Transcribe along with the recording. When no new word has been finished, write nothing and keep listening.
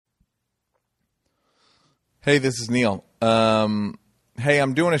Hey, this is Neil. Hey,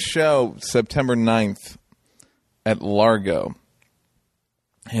 I'm doing a show September 9th at Largo.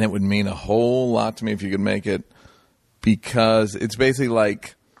 And it would mean a whole lot to me if you could make it, because it's basically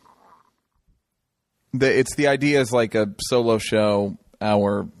like the idea is like a solo show,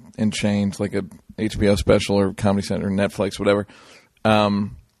 hour and change, like a HBO special or Comedy Central or Netflix, whatever. But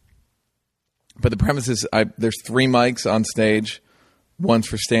the premise is there's 3 mics on stage. One's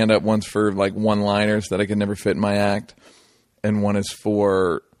for stand-up, one's for like one-liners that I could never fit in my act, and one is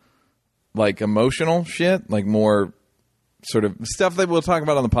for like emotional shit, like more sort of stuff that we'll talk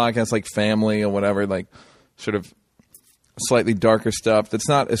about on the podcast, like family or whatever, like sort of slightly darker stuff that's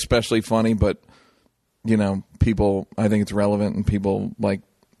not especially funny, but, you know, people, I think it's relevant and people like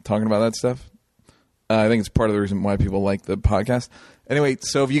talking about that stuff. I think it's part of the reason why people like the podcast. Anyway,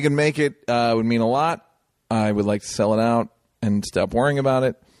 so if you can make it, it would mean a lot. I would like to sell it out and stop worrying about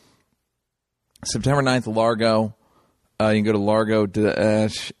it. September 9th, Largo. You can go to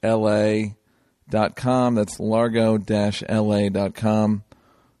largo-la.com. That's largo-la.com.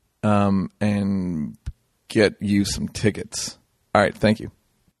 And get you some tickets. All right, thank you.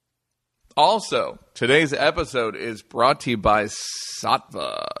 Also, today's episode is brought to you by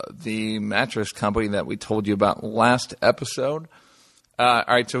Sattva, the mattress company that we told you about last episode. All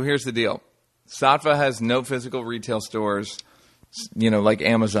right, so here's the deal. Sattva has no physical retail stores, you know, like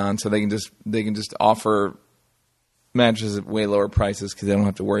Amazon, so they can just offer mattresses at way lower prices because they don't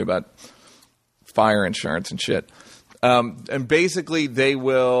have to worry about fire insurance and shit. And basically, they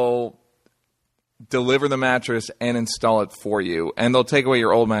will deliver the mattress and install it for you, and they'll take away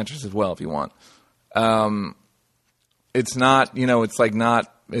your old mattress as well if you want. It's not, you know, it's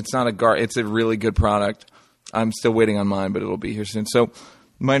not it's a really good product. I'm still waiting on mine, but it'll be here soon. So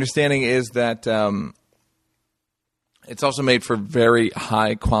my understanding is that it's also made for very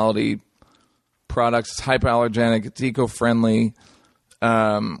high quality products. It's hypoallergenic. It's eco-friendly.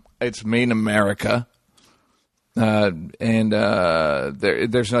 It's made in America. And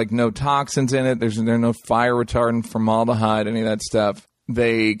there's like no toxins in it. There's no fire retardant, formaldehyde, any of that stuff.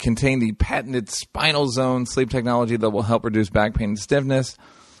 They contain the patented spinal zone sleep technology that will help reduce back pain and stiffness.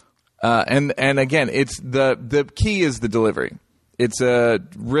 And again, it's the key is the delivery. It's a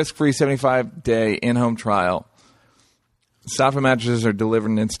risk-free 75-day in-home trial. Sattva mattresses are delivered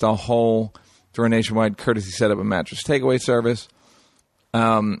and installed whole through a nationwide courtesy setup and mattress takeaway service.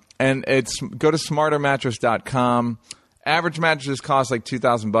 And it's go to smartermattress.com. Average mattresses cost like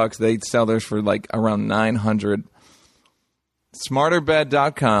 $2,000. They sell theirs for like around $900.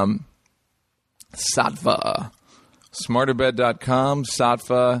 Smarterbed.com. Sattva. Smarterbed.com.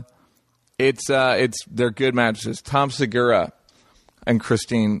 Sattva. They're good mattresses. Tom Segura and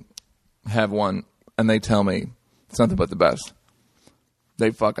Christine have one, and they tell me it's nothing but the best.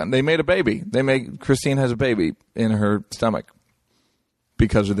 They made a baby. Christine has a baby in her stomach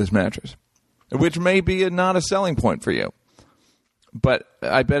because of this mattress, which may be not a selling point for you. But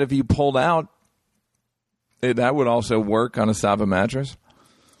I bet if you pulled out, that would also work on a Sattva mattress.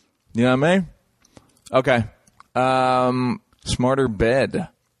 You know what I mean? Okay.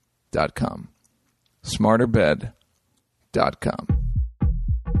 Smarterbed.com. Smarterbed.com.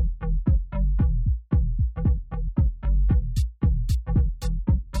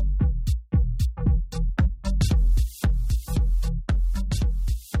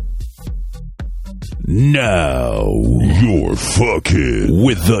 Now you're fucking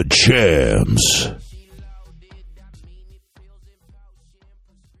with the champs.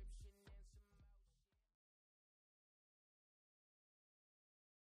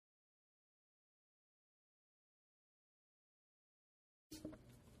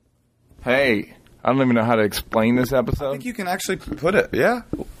 Hey, I don't even know how to explain this episode. I think you can actually put it, yeah?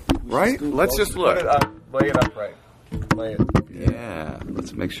 Right? Let's just look. Lay it up right. Lay it. Yeah,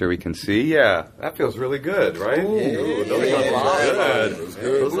 let's make sure we can see. Yeah, that feels really good, right? Ooh, those are good.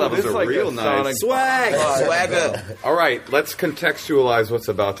 Those levels are like real nice. Swagger. All right, let's contextualize what's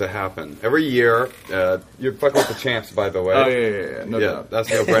about to happen. Every year, you're fucking with the champs, by the way. Oh, yeah. No doubt. That's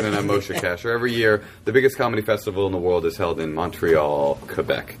Neil Brennan and Moshe Kasher. Every year, the biggest comedy festival in the world is held in Montreal,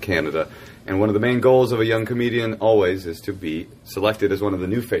 Quebec, Canada. And one of the main goals of a young comedian always is to be selected as one of the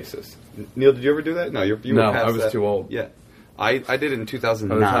new faces. Neil, did you ever do that? No, you no, were past I was that. too old. Yeah. I did it in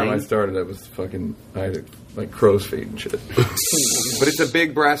 2009. By the time I started, I had like crow's feet and shit. But it's a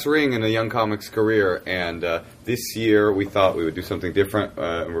big brass ring in a young comic's career, and this year we thought we would do something different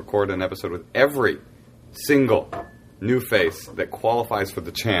and record an episode with every single new face that qualifies for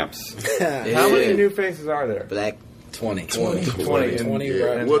the champs. How many new faces are there? Black, 20. 20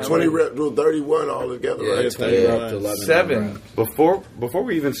 Yeah. Well, 20 reps, 31 all together, Yeah, right? 20 up to 11. 7. Before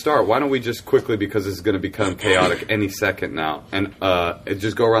we even start, why don't we just quickly, because this is going to become chaotic any second now, and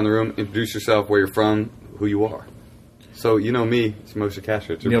just go around the room, introduce yourself, where you're from, who you are. So, you know me, it's Moshe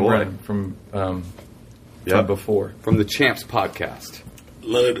Kasher. It's your Neil boy. Brennan from before. From the Champs podcast.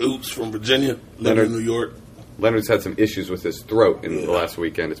 Leonard Oops from Virginia, living in New York. Leonard's had some issues with his throat in the last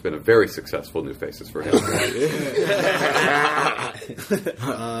weekend. It's been a very successful New Faces for him.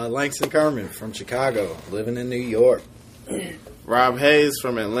 Langston Kerman from Chicago, living in New York. Rob Hayes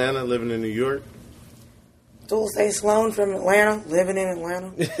from Atlanta, living in New York. Dulce Sloan from Atlanta, living in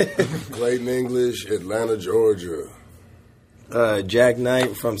Atlanta. Clayton English, Atlanta, Georgia. Jack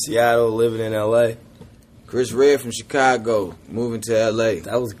Knight from Seattle, living in L.A. Chris Red from Chicago, moving to L.A.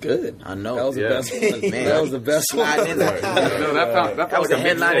 That was good. I know. That was the best one. Man, That was the best one. That was a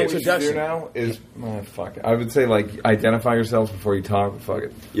headline What we should introduction. do now is, fuck it. I would say, like, identify yourselves before you talk. Fuck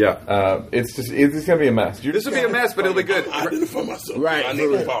it. Yeah. It's going to be a mess. This will be a mess, but it'll be good. I identify myself. Right. I need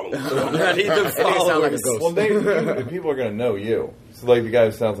to follow. I need to follow like a ghost. Well, the people are going to know you. So, like, the guy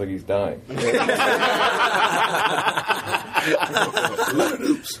who sounds like he's dying. Leonard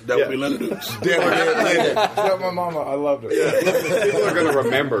Oops. That would be Leonard Oops. Yeah, my mama, I loved her. People are going to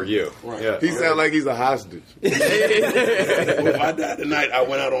remember you. Right. Yeah. He sounds like he's a hostage. If I died tonight, I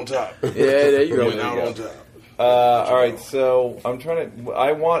went out on top. Yeah, there you go. Went out on top. All right, so I'm trying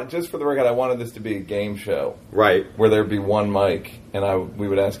to. Just for the record, I wanted this to be a game show, Right. where there'd be one mic, and we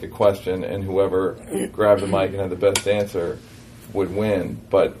would ask a question, and whoever grabbed the mic and had the best answer would win.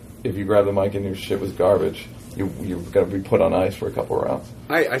 But if you grab the mic and your shit was garbage, you're going to be put on ice for a couple of rounds.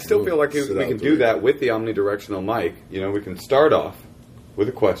 I still feel like we can do that with the omnidirectional mic. You know, we can start off with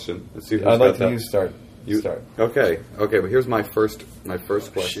a question. Let's see who's I'd got like that. to start. You start. Okay, but here's my first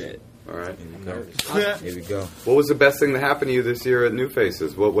question. Shit. All right. Here we go. What was the best thing that happened to you this year at New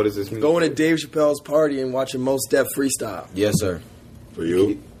Faces? What does this mean? Going to Dave Chappelle's party and watching Mos Def freestyle. Yes, sir. For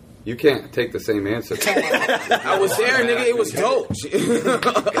you? You can't take the same answer. I was there, nigga. It was dope. Thank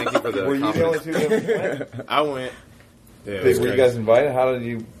you for the Were you the only compliment. two that went? I went. Yeah, it Were was you crazy. guys invited? How did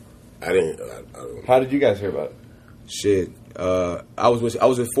you? I didn't. How did you guys hear about it? Shit. I was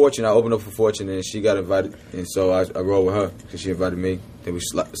with Fortune. I opened up for Fortune, and she got invited, and so I rode with her because she invited me. Then we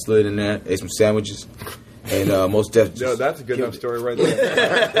slid in there, ate some sandwiches, and most definitely. No, that's a good enough story right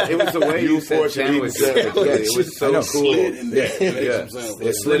there. It was the way you said Fortunate sandwich. It was so cool. Slid in there. Yeah.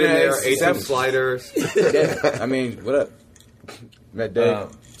 Yeah. Slid in there, ate some Sandwich. sliders. Yeah, I mean, what up? Met Dave.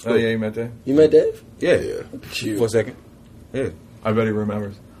 Oh yeah, you met Dave. You met Dave? Yeah. For a second. Yeah. I bet he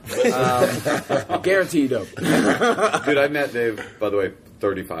remembers. Guaranteed though. Dude, I met Dave, by the way,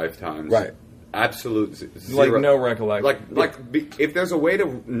 35 times. Right. Absolute zero. Like no recollection. If there's a way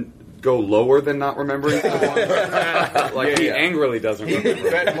to go lower than not remembering someone, he angrily doesn't He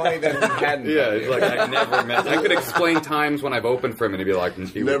remember. bet money that he hadn't. Yeah, it's like I never met. I could explain times when I've opened for him, and he'd be like,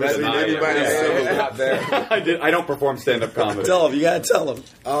 "He Never was seen not anybody here." Not there. I don't perform stand-up comedy. Tell him. You gotta tell him.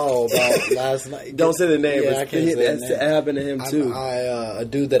 Oh, about last night. Don't say the name. Yeah, but I can't say that's the name. happened to him too. A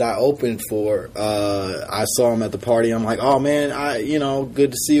dude that I opened for, I saw him at the party. I'm like, oh man,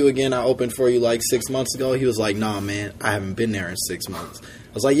 good to see you again. I opened for you like 6 months ago. He was like, nah, man, I haven't been there in 6 months.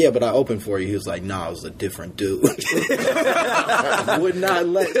 I was like, yeah, but I opened for you. He was like, nah, it was a different dude. Would not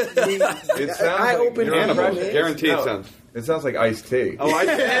let me. It sounds I like opened your for you, impression- man. Guaranteed No. sounds. It sounds like iced tea. Oh, I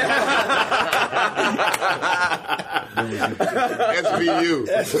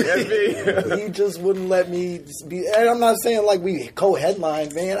SVU. He just wouldn't let me be. And I'm not saying like we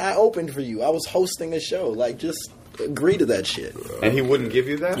co-headlined, man. I opened for you. I was hosting a show. Like, just agree to that shit. And he wouldn't give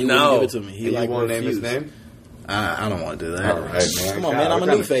you that. He wouldn't give it to me. He And like you won't name his refused. name. I don't want to do that. All right, man. Come on, man. I'm a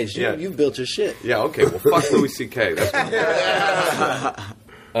new face. Yeah. You built your shit. Yeah. Okay. Well, fuck Louis C.K. That's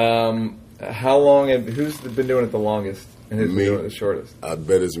How long? Who's been doing it the longest? And who's Me. been doing it the shortest? I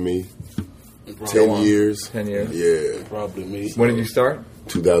bet it's me. Go 10 on. years. 10 years. Yeah. Probably me. When did you start?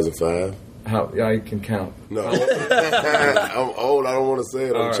 2005. How? Yeah, I can count. No. I'm old. I don't want to say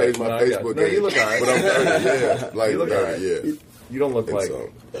it. All I'm right. change my No, I got Facebook it. No, name. you look all right. But I'm 30, yeah. Like, You look all right. yeah. You don't look like. so.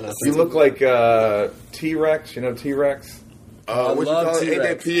 You look like T-Rex. You know T-Rex? What you love call it? Ain't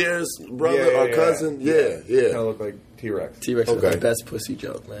that T-Rex. Pierre's brother Yeah, or yeah, cousin? Yeah, Kind yeah. of look like T-Rex. T-Rex is Okay. the best pussy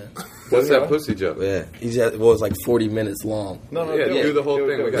joke, man. what's that pussy joke? Yeah, it's like 40 minutes long. No, Yeah, do the whole do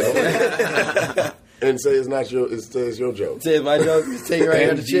it, thing. do We it. got And say it's not your. It says your joke. Say my joke. Take it right here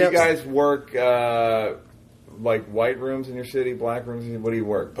And to do you champs. guys work like white rooms in your city, black rooms? What do you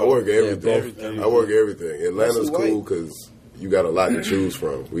work? I work everything. both. I work everything. Atlanta's Mostly cool because you got a lot to choose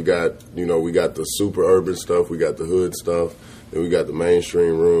from. We got the super urban stuff, we got the hood stuff, then we got the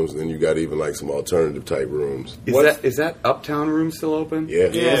mainstream rooms, and then you got even like some alternative type rooms. Is that Uptown room still open? Yeah.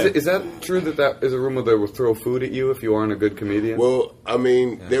 Is that true that is a room where they will throw food at you if you aren't a good comedian? Well, I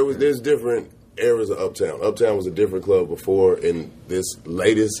mean, there's different eras of Uptown. Uptown was a different club before, and this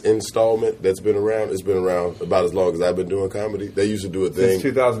latest installment that's been around, it's been around about as long as I've been doing comedy. They used to do a thing. Since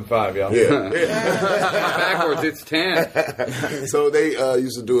 2005, y'all. Yeah. Backwards, it's 10. So they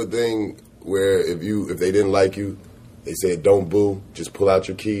used to do a thing where if they didn't like you, they said, don't boo, just pull out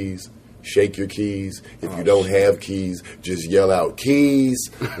your keys, shake your keys. If you don't have keys, just yell out,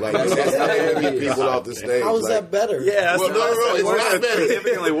 keys. Like, that's how they get people off the stage. How is that better? Yeah, Well, no, it's not better.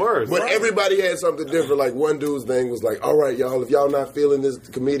 Significantly worse. But everybody had something different. Like, one dude's thing was like, all right, y'all, if y'all not feeling this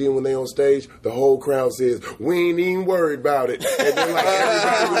comedian when they on stage, the whole crowd says, we ain't even worried about it. And then, like,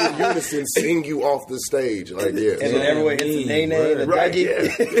 everybody in unison sing you off the stage. Like, yeah. And then everyone hits a nay-nay and a Right, doggy.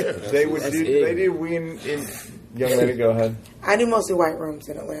 yeah. They do win in... Young lady, go ahead. I do mostly white rooms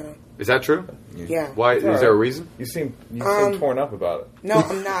in Atlanta. Is that true? Yeah. Why? Is there a reason? You seem torn up about it. No,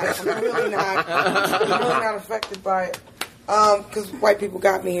 I'm not. I'm really not. I'm really not affected by it. Because white people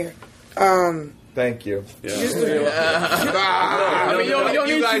got me here. Thank you. Just You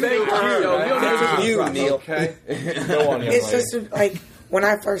guys do too. You, Neil. Okay. Go on, young It's lady. just like when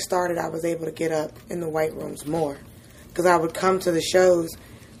I first started, I was able to get up in the white rooms more because I would come to the shows.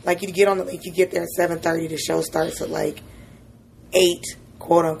 Like you get there at 7:30. The show starts at like 8,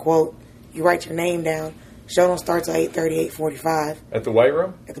 quote unquote. You write your name down. Show don't start till 8:30, 8:45 At the white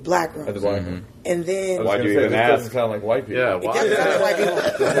room? at the black room. At the black room. And then Why do you This even ask? doesn't sound like white people. Yeah, it why? doesn't sound like white people.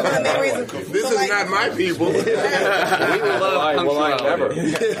 But the main reason, This is not my people. We love punctuality.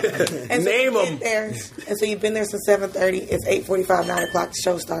 And so Name you 'em. get there, and so you've been there since 7:30. It's 8:45, 9 o'clock. The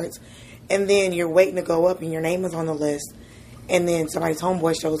show starts, and then you're waiting to go up, and your name is on the list. And then somebody's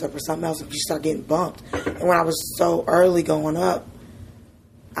homeboy shows up or something else, and you start getting bumped. And when I was so early going up,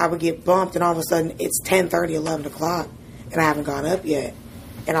 I would get bumped, and all of a sudden it's 10:30, 11 o'clock, and I haven't gone up yet.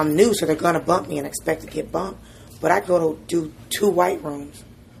 And I'm new, so they're gonna bump me and expect to get bumped. But I go to do 2 white rooms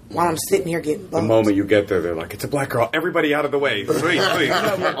while I'm sitting here getting The bumped. moment you get there, they're like, "It's a black girl. Everybody out of the way, please,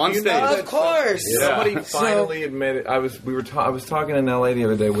 on stage." Of course. Somebody finally admitted. I was talking in LA the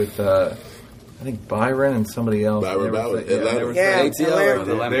other day with I think Byron and somebody else. Byron They were Ballard, saying- Atlanta. they were Yeah, saying-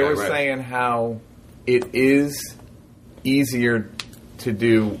 Atlanta. They were Right. saying how it is easier to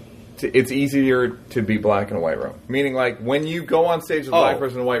do. It's easier to be black in a white room. Meaning, like when you go on stage with a black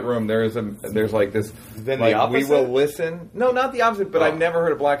person in a white room, there's like this. Then like, the opposite? we will listen. No, not the opposite. But I've never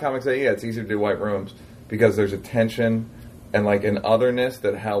heard a black comic say, "Yeah, it's easier to do white rooms because there's a tension and like an otherness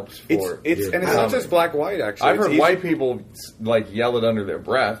that helps for." And it's not just black white. Actually, I've It's heard easy- white people like yell it under their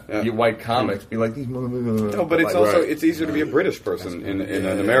breath. Yeah. You white comics be like these. No, but it's also it's easier to be a British person in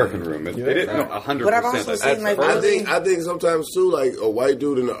an American room. It is 100%. But I've also seen like I really, think sometimes too, like a white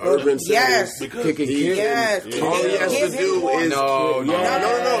dude in the urban setting. yes, Because yes. All he has to do is No. This is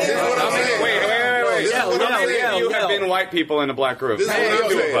what I'm saying. Wait. How many of you have been white people in a black room? This is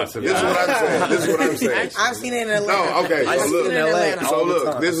what I'm saying. I've seen it in Atlanta. No, okay. I've So seen look, it in Atlanta. so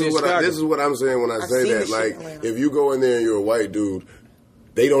look, this is what I'm saying when I say seen that. this shit Like, in Atlanta. if you go in there and you're a white dude,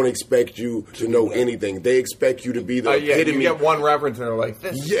 they don't expect you to know anything. They expect you to be the You epitome. get one reference and they're like,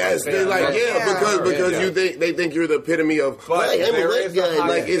 this. Yes, they're like, because they think you're the epitome of. But Hey, I'm a there white is guy. a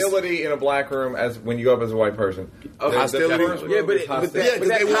Like it's hostility in a black room as when you go up as a white person. hostility? Yeah, but because they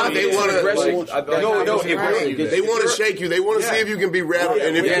want to. They want to shake you. They want to see if you can be rattled,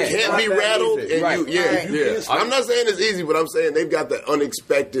 and if you can't be rattled, and I'm not saying it's easy, but I'm saying they've got the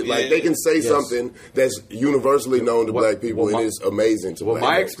unexpected. Like they can say something that's universally known to black people, and it's amazing to. Well,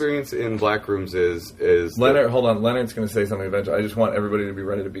 my experience in black rooms is Leonard, hold on. Leonard's going to say something eventually. I just want everybody to be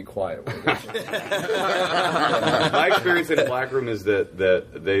ready to be quiet. my experience in a black room is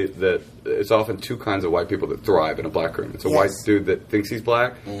that it's often 2 kinds of white people that thrive in a black room. It's a white dude that thinks he's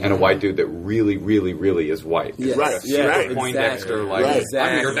black and a white dude that really, really, really is white. Yes. Right. Yeah, Right. Poindexter, like, Right.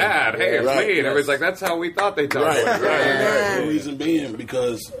 I'm your dad. Hey, it's me. And everybody's like, that's how we thought they talked. The reason being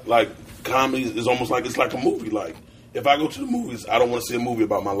because like comedy is almost like it's like a movie. Like if I go to the movies, I don't want to see a movie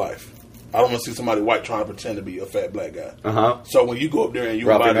about my life. I don't want to see somebody white trying to pretend to be a fat black guy. So when you go up there and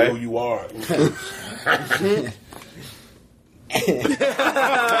you invite who you are. You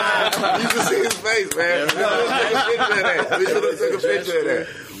should see his face, man. We should have took a picture of that.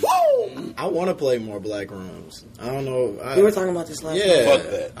 Woo! I want to play more black rooms. I don't know. We were talking about this last Yeah. Fuck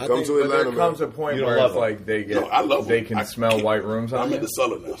that. Come to Atlanta, There comes a point You don't where love it's like they get, No, I love they them. can I smell can't- white rooms on I'm you. in the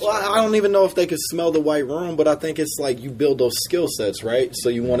cellar now. Well, I don't even know if they could smell the white room, but I think it's like you build those skill sets, right? So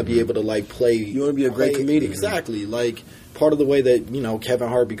you want to be able to like play. You want to be a great comedian. Exactly. Like part of the way that, Kevin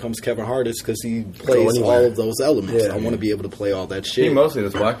Hart becomes Kevin Hart is because he plays all of those elements. I want to be able to play all that shit. He mostly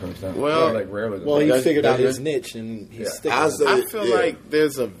does black rooms now. Well, rarely. He figured out his niche and he's sticking. I feel like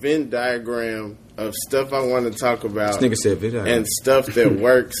there's a Venn diagram of stuff I want to talk about. This nigga said Venn diagram. And stuff that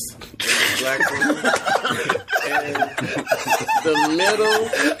works in black rooms. And the middle.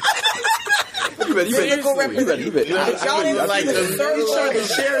 You better. Like the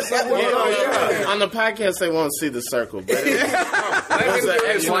shares on the podcast, they won't see the circle. But This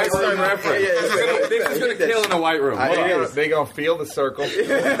is going to kill in a white room. They going to feel the circle. Because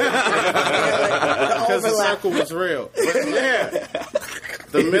the circle was real.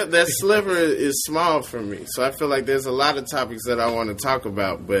 That sliver is small for me. So I feel like there's a lot of topics that I want to talk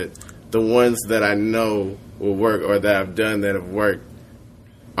about, but the ones that I know will work or that I've done that have worked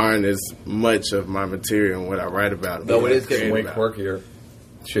aren't as much of my material and what I write about. Though it is getting way quirkier.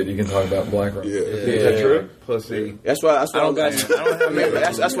 Shit, you can talk about black room. Is that true? Pussy. That's why I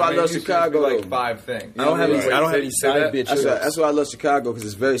love Chicago. Like 5 things. I don't have any side bitches. That's why I love Chicago because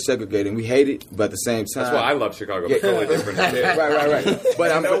it's very segregating. We hate it, but at the same time, that's why I love Chicago. It's totally different. Right.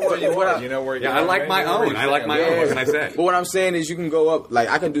 But I like my own. I like my own. What can I say? But what I'm saying is, you can go up. Like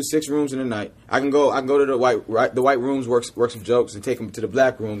I can do 6 rooms in a night. I can go to the white rooms, work some jokes, and take them to the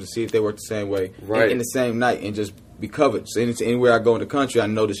black rooms and see if they work the same way in the same night, and just be covered. So anywhere I go in the country, I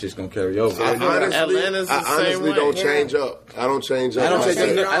know this shit's gonna carry over. I honestly don't change up. I don't change up.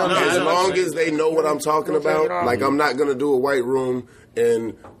 As long as they know what I'm talking about. Like I'm not gonna do a white room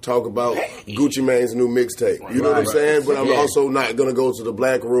and talk about Gucci Mane's new mixtape. You know what I'm saying? But I'm also not gonna go to the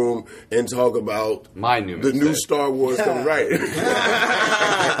black room and talk about the new Star Wars coming. Right.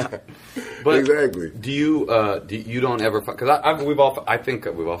 But exactly. Do you don't ever, because I think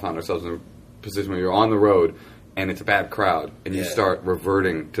we've all found ourselves in a position where you're on the road and it's a bad crowd, and you start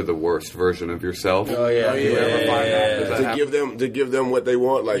reverting to the worst version of yourself. Oh yeah, you ever find that? To give them what they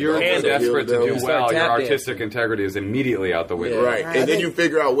want. Like you're desperate to do well. Your artistic integrity is immediately out the window. Right, and then you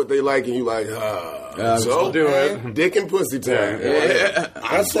figure out what they like, and you like, so do it. Dick and pussy time.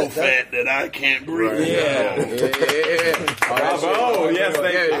 I'm so fat that I can't breathe. Bravo! Yes,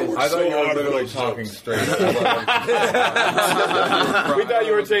 thank you. I thought you were literally talking straight. We thought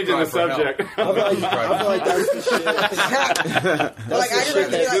you were changing the subject. I feel like that's the shit.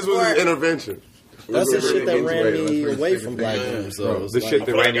 This was an intervention. That's the shit that ran me away from black rooms. So the shit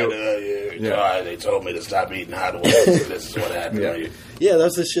that ran you. They told me to stop eating hot wings. This is what happened. Yeah,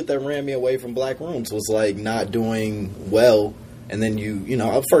 that's the shit that ran me away from black rooms. Was like not doing well. And then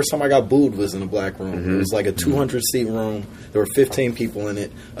the first time I got booed was in a black room. Mm-hmm. It was like a 200-seat room. There were 15 people in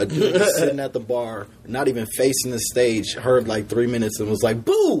it. A dude sitting at the bar, not even facing the stage, heard like 3 minutes and was like,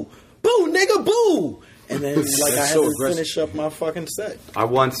 "Boo! Boo, nigga, boo!" And then I had to finish up my fucking set. I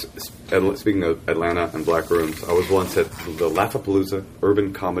once, speaking of Atlanta and black rooms, I was once at the Laugh-A-Palooza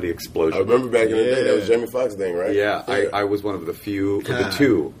Urban Comedy Explosion. I remember back in the day, that was Jamie Foxx's thing, right? Yeah, I was one of the the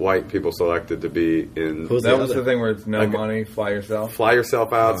 2 white people selected to be in. That was the thing where it's no money, fly yourself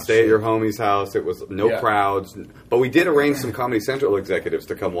out, stay at your homie's house. It was no crowds. But we did arrange some Comedy Central executives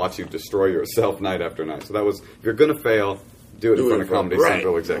to come watch you destroy yourself night after night. So that was, if you're going to fail, do it in front of Comedy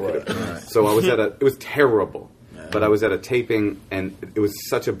Central executive. Right. So I was it was terrible, but I was at a taping, and it was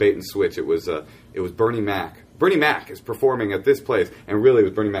such a bait and switch. It was Bernie Mac. Bernie Mac is performing at this place, and really it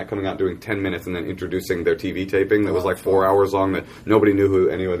was Bernie Mac coming out doing 10 minutes and then introducing their TV taping that was like 4 hours long that nobody knew who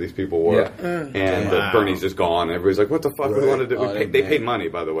any of these people were. Yeah. And Bernie's just gone. Everybody's like, what the fuck we want to do? They paid money,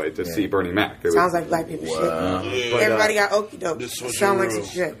 by the way, to see Bernie Mac. Sounds like black people shit. But, everybody got okie doke. Sound like some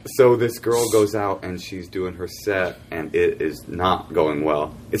shit. So this girl goes out and she's doing her set, and it is not going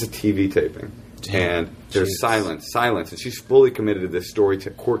well. It's a TV taping. And there's silence, and she's fully committed to this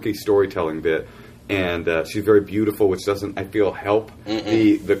quirky storytelling bit. And she's very beautiful, which doesn't, I feel, help.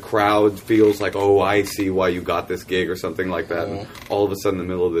 The crowd feels like, oh, I see why you got this gig or something like that. And all of a sudden, in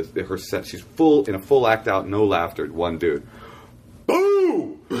the middle of her set, she's in a full act out, no laughter. One dude,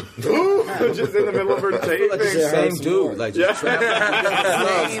 boo! Just in the middle of her taping. Like the same dude, like just room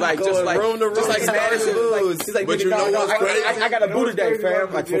to room, just like booze. He's like, but you know what's crazy? I got a boo today,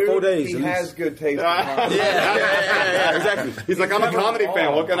 fam. Like for 4 days. He has good taste. Yeah, exactly. He's like, I'm a comedy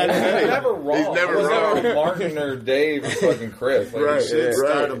fan. What can I say? He's never wrong. He's never wrong. Martin or Dave or fucking Chris. Like, right.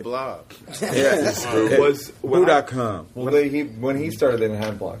 Start a blog. Was Boo.com. Well, when he started, they didn't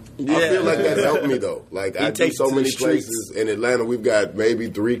have blogs. I feel like that helped me though. Like I do so many places in Atlanta. We've got maybe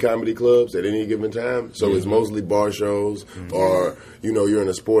 3 comedy clubs. clubs at any given time. So it's mostly bar shows or, you're in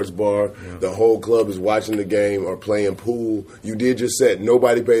a sports bar. Yeah. The whole club is watching the game or playing pool. You did your set.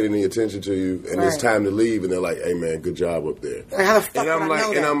 Nobody paid any attention to you, and it's time to leave. And they're like, "Hey, man, good job up there."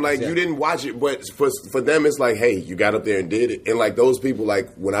 And I'm like, you didn't watch it, but for them, it's like, "Hey, you got up there and did it." And like those people,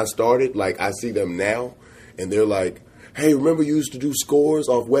 like when I started, like I see them now, and they're like, "Hey, remember you used to do scores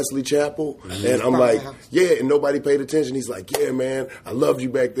off Wesley Chapel?" And I'm like, "Yeah," and nobody paid attention. He's like, "Yeah, man, I loved you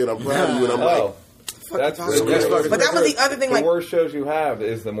back then. I'm proud of you." And I'm like, that's but that was the other thing. The worse shows you have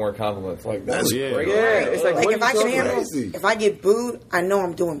is the more compliments. Like that's great. Yeah, it's like if I can handle, if I get booed, I know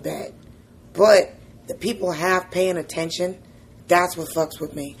I'm doing bad. But the people have paying attention. That's what fucks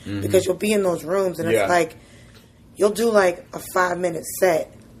with me because you'll be in those rooms and it's like you'll do like a 5-minute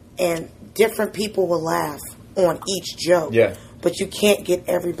set and different people will laugh on each joke. Yeah. But you can't get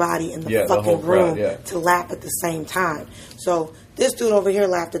everybody in the fucking room to laugh at the same time. So this dude over here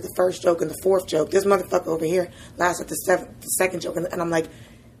laughed at the first joke and the fourth joke. This motherfucker over here laughs at the second joke. And I'm like,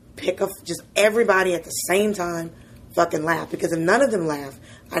 pick up just everybody at the same time, fucking laugh. Because if none of them laugh,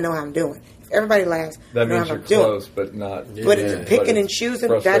 I know how I'm doing. If everybody laughs, that means you're close, but not. But picking and choosing,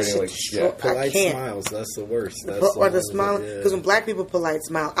 that shit, polite I can't. Smiles, that's the worst. Or the smile, because when black people polite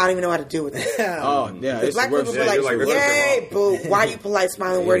smile, I don't even know how to do with it. Oh, yeah. It's black people be like, yay, boo, why you polite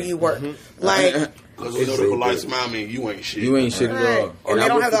smiling, where do you work? Like... Because we know the polite smile mean you ain't shit. You ain't shit at all. And they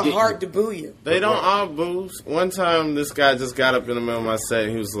don't have the heart to boo you. They don't all boo. One time, this guy just got up in the middle of my set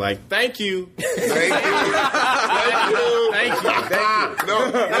and he was like, "Thank you." Thank you. Thank you.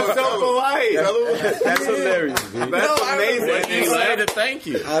 No, that's so polite. That's hilarious, dude. That's amazing. He said thank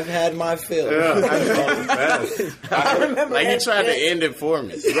you. I've had my fill. Yeah, I remember like he tried to end it for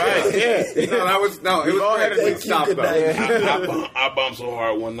me. Right, yeah. It was all had to stop, though. I bumped so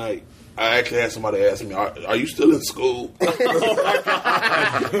hard one night. I actually had somebody ask me, are you still in school? And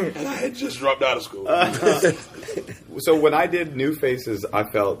I had just dropped out of school. So when I did New Faces, I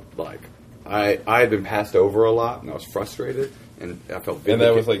felt like I had been passed over a lot, and I was frustrated, and I felt vindicated. And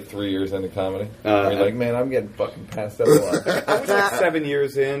that was like 3 years into comedy? You're like, man, I'm getting fucking passed over a lot. I was like 7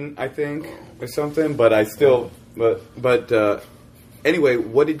 years in, I think, or something, but I still... But anyway,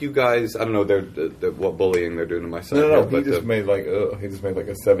 what did you guys? I don't know. What bullying they're doing to my son. No. He just made like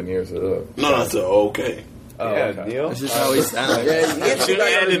a 7 years. No, that's okay. Oh, yeah, okay. Neil. That's just how he sounds. You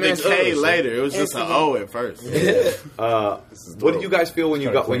added the K later. It was just an O at first. What did you guys feel when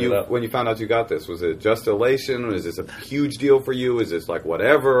you found out you got this? Was it just elation? Is this a huge deal for you? Is this like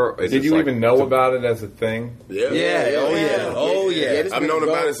whatever? Did you even know about it as a thing? Yeah. Oh yeah. I've known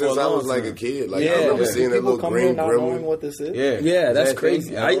about it since I was like a kid. Like I remember seeing that little green gremlin. What this is? Yeah, that's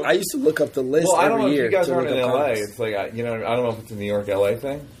crazy. I used to look up the list every year. Well, I don't know if you guys aren't in LA. It's like I don't know if it's a New York LA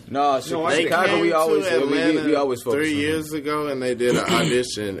thing. No, Chicago. We always focus. 3 years ago, and they did an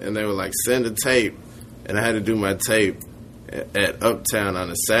audition, and they were like, "Send a tape," and I had to do my tape at Uptown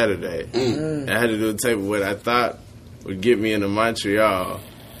on a Saturday. And I had to do a tape of what I thought would get me into Montreal,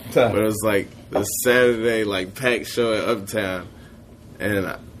 but it was like the Saturday like packed show at Uptown,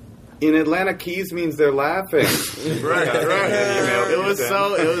 and. In Atlanta, keys means they're laughing. Right. It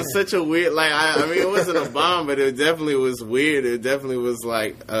was such a weird, like, I mean, it wasn't a bomb, but it definitely was weird. It definitely was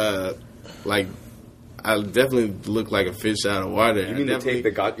like I definitely looked like a fish out of water. You mean the tape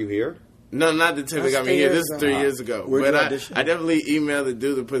that got you here? No, not the tape that got me here. This is 3 years ago. But I definitely emailed the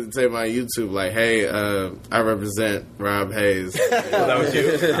dude that put the tape on YouTube, like, hey, I represent Rob Hayes. That was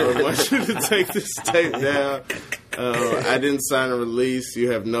you? I want you to take this tape down. I didn't sign a release.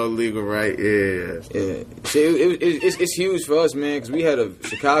 You have no legal right. Yeah. See, it's huge for us, man, because we had a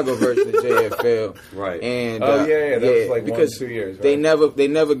Chicago version of JFL. Right. And that was like because 1 2 years. Right? They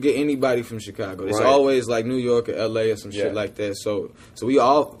never get anybody from Chicago. It's always like New York or LA or some shit like that. So we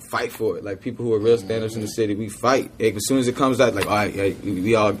all fight for it. Like people who are real stand-ups in the city, we fight. Like, as soon as it comes out, like all right,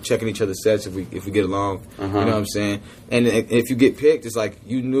 we all checking each other's sets if we get along. You know what I'm saying? And if you get picked, it's like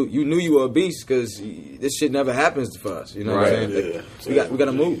you knew you were a beast because this shit never happens for us. You know what I'm saying? Like, we got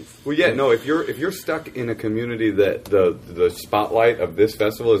to move. Well, yeah, no. If you're stuck in a community that the spotlight of this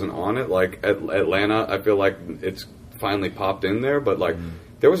festival isn't on it, like Atlanta, I feel like it's finally popped in there, but like.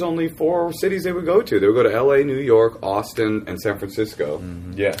 There was only 4 cities they would go to. They would go to L.A., New York, Austin, and San Francisco.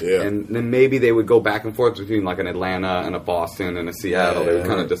 Yeah. And then maybe they would go back and forth between like an Atlanta and a Boston and a Seattle. They would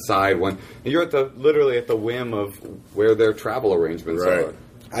kind of decide when. And you're literally at the whim of where their travel arrangements are.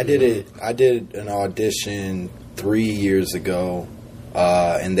 I did an audition 3 years ago,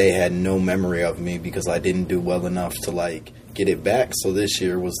 and they had no memory of me because I didn't do well enough to like get it back. So this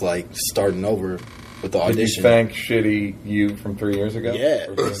year was like starting over. with the Did you audition. thank shitty you from 3 years ago? Yeah.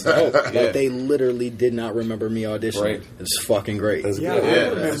 Like they literally did not remember me auditioning. Right. It's fucking great.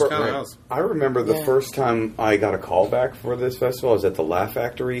 I remember the first time I got a call back for this festival. I was at the Laugh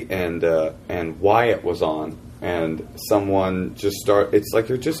Factory, and Wyatt was on, and someone just it's like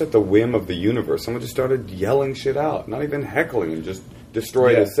you're just at the whim of the universe. Someone just started yelling shit out, not even heckling, and just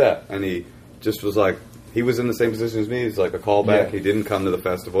destroyed his set. And he just was like, he was in the same position as me. He's like a callback. He didn't come to the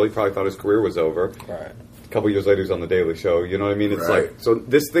festival. He probably thought his career was over. Right. A couple years later, he's on The Daily Show. You know what I mean? It's like, so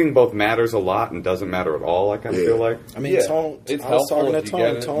this thing both matters a lot and doesn't matter at all, I kind of feel like. I mean, Tone, I was talking to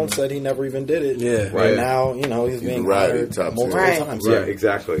Tone. Tone said he never even did it. Yeah. And now, he's being hired multiple times. Yeah,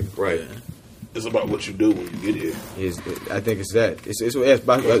 exactly. Right. Yeah. It's about what you do when you get here. I think it's that. It's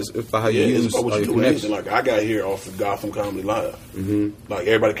about how you use it's about what you do. Anything. Like I got here off of Gotham Comedy Live. Mm-hmm. Like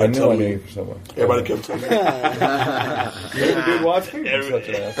everybody kept telling me. Everybody kept telling me. Dude, watch me. Everybody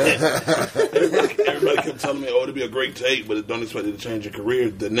kept telling me, "Oh, it'll be a great take, but don't expect it to change your career."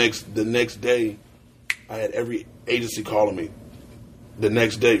 The next day, I had every agency calling me. The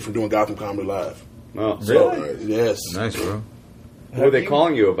next day from doing Gotham Comedy Live. Oh, really? Yes. Nice, bro. What are they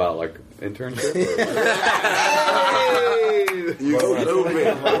calling you about? Like internship? You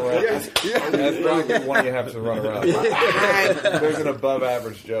stupid. That's not the one you have to run around. There's an above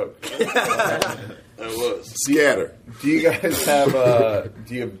average joke. It was. Scatter. Do you guys have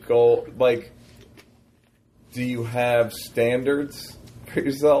do you have goal, like, do you have standards for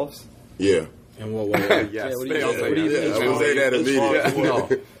yourselves? Yeah. And what way? Yes. What do you I would say that immediately. No.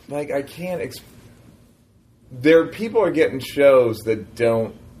 Like, I can't people are getting shows that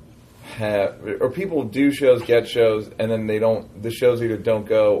don't have, or people do shows, get shows, and then the shows either don't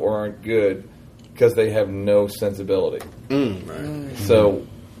go or aren't good because they have no sensibility. Right. So,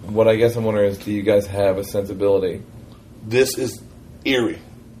 what I guess I'm wondering is, do you guys have a sensibility? This is eerie.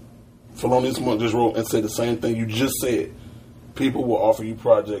 Felonious Monk just wrote and said the same thing you just said. People will offer you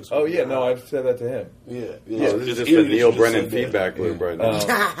projects. Oh, yeah, no, I've said that to him. Yeah. This is just a Neil Brennan feedback loop right now.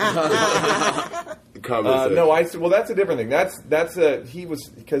 Well, that's a different thing. He got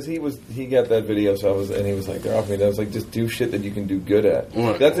that video, and he was like, they're offering me that. I was like, just do shit that you can do good at.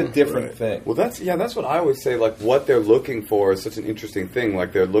 Right. That's a different thing. Well, that's what I always say. Like, what they're looking for is such an interesting thing.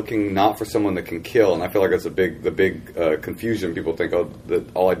 Like, they're looking not for someone that can kill, and I feel like that's the big confusion. People think, that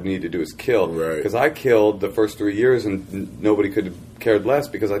all I need to do is kill. Right. Because I killed the first 3 years, and nobody could have cared less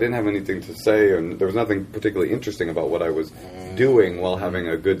because I didn't have anything to say, and there was nothing particularly interesting about what I was doing while having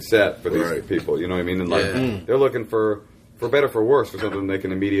a good set for these people. You know what I mean? And like, they're looking for better, for worse, for something they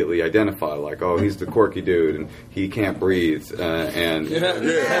can immediately identify. Like, oh, he's the quirky dude, and he can't breathe, and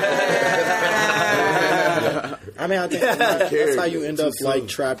I mean, I think that's how you end up like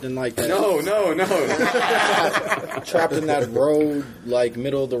trapped in like that. No. Trapped in that road, like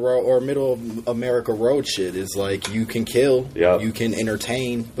middle of the road or middle of America road shit. Is like you can kill, you can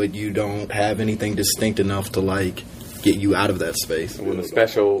entertain, but you don't have anything distinct enough to like get you out of that space. When the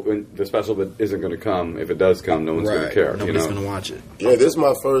special that isn't going to come, if it does come, no one's going to care. Nobody's going to watch it. Yeah, this is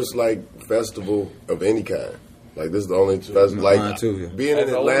my first festival of any kind. Like, this is the only festival. Like, being in Atlanta.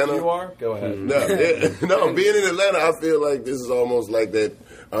 As old as you are? Go ahead. No, being in Atlanta, I feel like this is almost like that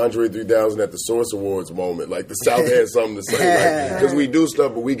Andre 3000 at the Source Awards moment. Like, the South has something to say. Because we do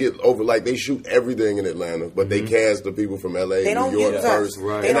stuff, but we get over. Like, they shoot everthing in Atlanta, but they cast the people from LA and New York first.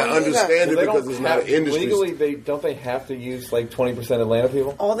 Right. And I understand it because it's not an industry. Legally, don't they have to use like 20% Atlanta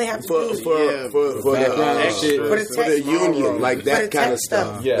people? All they have to do for the union, like that kind of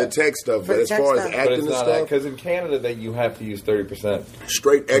stuff. Yeah. The tech stuff. But as far as acting and stuff, because in Canada you have to use 30%.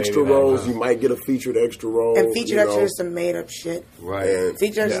 Straight extra roles, you might get a featured extra role. And featured extra is some made up shit. Right.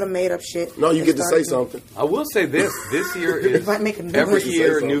 Featured extra is some made up shit. No, you get to say something. I will say this year is every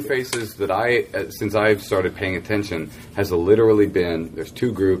year New Faces that since I've started paying attention has literally been, there's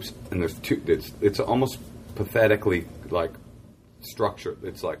two groups and there's two, it's almost pathetically like structured.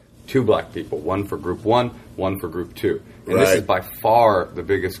 It's like two black people, one for group one for group two. And this is by far the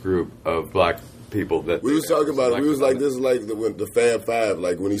biggest group of black people that we was talking about it. We was like, this is like the Fab Five,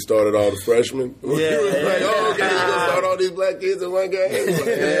 like when he started all the freshmen. Yeah. We was like, oh, okay, he's gonna start all these black kids in one game.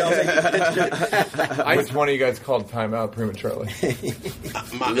 Which one of you guys called timeout prematurely?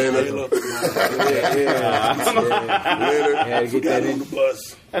 Leonard. Get that in the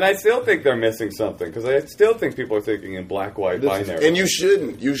bus. And I still think they're missing something because I still think people are thinking in black, white, binary. And you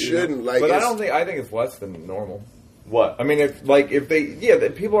shouldn't. You shouldn't. Like, but I think it's less than normal. What? I mean,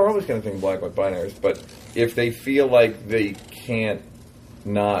 people are always going to think black, white, binaries, but if they feel like they can't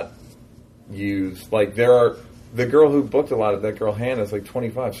not use, like, there are the girl who booked a lot of that girl Hannah is like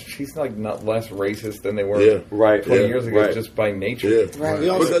 25. So she's like not less racist than they were 20 years ago, just by nature. Yeah. Right.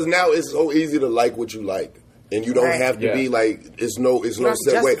 Because now it's so easy to like what you like. And you don't have to be like, it's no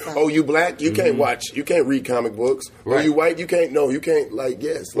set way. Oh, you black? You can't watch, you can't read comic books. Right. Oh, you white? You can't, like,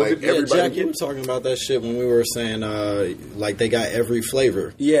 yes. Like, everybody. Jack, you were talking about that shit when we were saying, like, they got every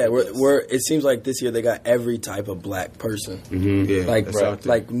flavor. Yeah, it seems like this year they got every type of black person. Mm-hmm. Yeah.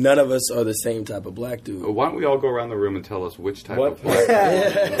 Like, none of us are the same type of black dude. Why don't we all go around the room and tell us which type of black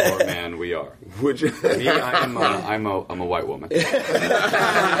or man we are? Me, I'm a white woman.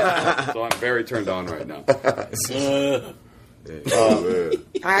 So I'm very turned on right now. Man.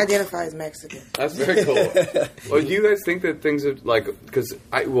 I identify as Mexican. That's very cool. Well, do you guys think that things are like, because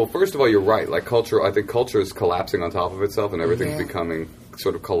first of all, you're right. Like culture, I think culture is collapsing on top of itself, and everything's becoming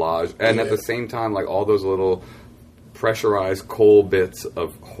sort of collage. And at the same time, like all those little pressurized coal bits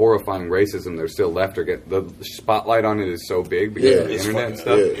of horrifying racism that are still left or get the spotlight on it is so big because of the internet and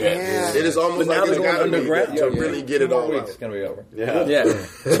stuff. It is almost like it's got underground to really get it all out. It's gonna be over. Yeah.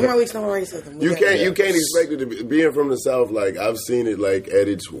 2 more weeks, no more racism. You can't expect it to be. Being from the South, like I've seen it like at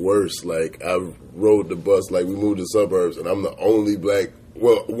its worst. Like I rode the bus, like we moved to suburbs, and I'm the only black.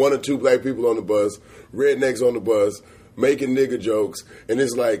 Well, 1 or 2 black people on the bus, rednecks on the bus, making nigga jokes, and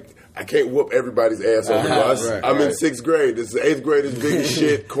it's like. I can't whoop everybody's ass on the bus. I'm in 6th grade. This is 8th grade is big as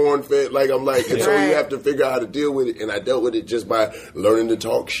shit, corn fed. Like I'm like, and so you have to figure out how to deal with it. And I dealt with it just by learning to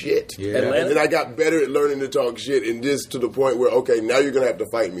talk shit. Yeah. And then I got better at learning to talk shit. And this to the point where, okay, now you're gonna have to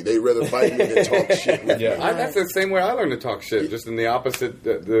fight me. They'd rather fight me than talk shit. That's the same way I learned to talk shit, just in the opposite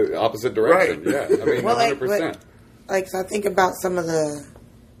direction. Right. Yeah, I mean, 100%. So I think about some of the,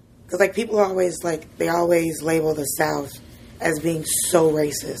 because like people always they always label the South as being so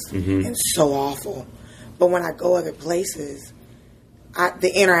racist and so awful. But when I go other places,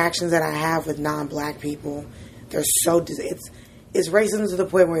 the interactions that I have with non-black people, they're so... It's racism to the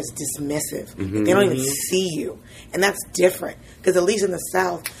point where it's dismissive. They don't even see you. And that's different. Because at least in the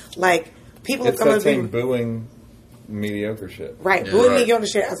South, like, people it's come that same booing mediocre shit. Right, booing mediocre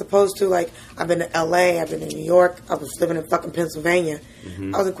shit as opposed to, like, I've been to L.A., I've been to New York, I was living in fucking Pennsylvania.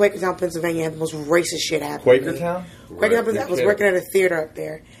 I was in Quakertown, Pennsylvania, had the most racist shit happen. Quakertown? I was working at a theater up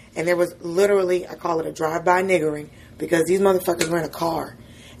there, and there was literally, I call it a drive-by niggering, because these motherfuckers were in a car,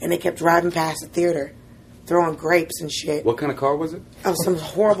 and they kept driving past the theater, throwing grapes and shit. What kind of car was it? Oh, some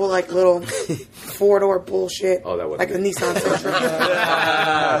horrible, like, little four-door bullshit. Oh, that was like a Nissan Sentra.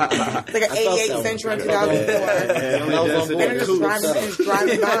 Like an 88 Sentra in 2004. And they're just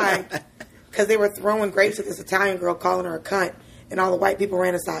driving by, because they were throwing grapes at this Italian girl, calling her a cunt. And all the white people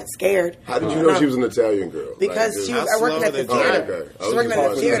ran inside scared. How did you know she was an Italian girl? Because she was working at the theater. She was working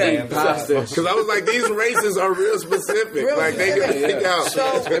at the theater. Because I was like, these races are real specific. Like, they can pick out.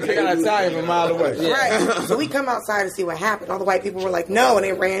 They pick out Italian from a mile away. Right. So we come outside to see what happened. All the white people were like, no. And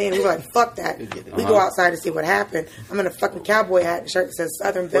they ran in. We were like, fuck that. We go outside to see what happened. I'm in a fucking cowboy hat and shirt that says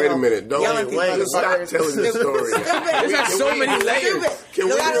Southern Belle. Wait a minute. Don't stop telling this story. There's got so many layers. Can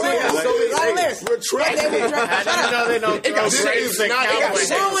we so many layers. Retract. I didn't know they don't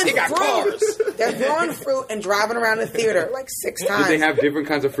They're throwing fruit and driving around the theater like 6 times. Did they have different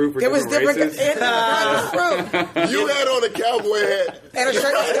kinds of fruit for different races? There was different kinds of fruit. You had on a cowboy hat and a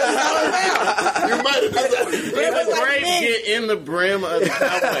shirt that said You might have done that. The grape get in the brim of the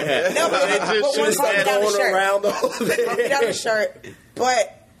cowboy hat. No, but it just should stand on around the whole thing. Down the shirt.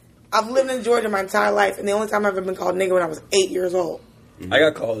 But I've lived in Georgia my entire life, and the only time I've ever been called nigger when I was 8 years old. I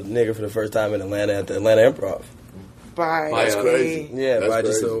got called a nigger for the first time in Atlanta at the Atlanta Improv. That's crazy. Yeah, by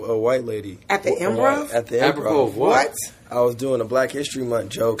just a white lady. At the Improv? At the Improv. Apropos of what? I was doing a Black History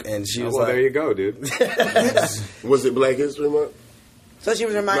Month joke, and she was like... there you go, dude. Was it Black History Month? So she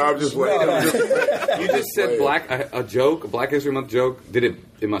was reminding me. No, I'm just waiting. You just said a joke, a Black History Month joke.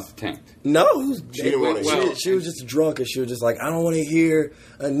 It must have tanked. No, she didn't want to. She was just drunk, and she was just like, I don't want to hear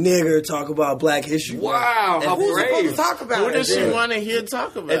a nigger talk about Black History. Wow, how who's brave! Supposed to talk about Who does she want to hear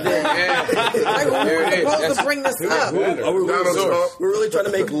talk about? Like, who's supposed to bring this up? We're really trying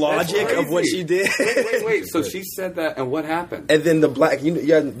to make logic of what she did. Wait. So she said that, and what happened? And then the black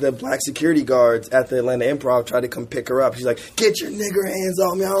security guards at the Atlanta Improv tried to come pick her up. She's like, "Get your nigger hands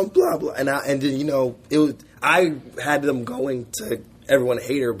on me!" Blah blah. And then it was. I had them going to. Everyone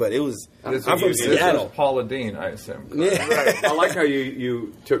hate her, but it was. I'm from Seattle. Paula Dean, I assume. Yeah. Right. I like how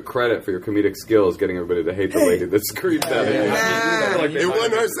you took credit for your comedic skills, getting everybody to hate the lady that screamed at you. It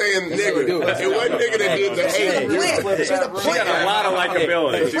wasn't her saying nigger. It wasn't nigger that did the hate. She got a lot of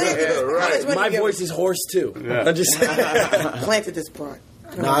likability. Right. My voice is hoarse too. Yeah. I'm just planted this broad.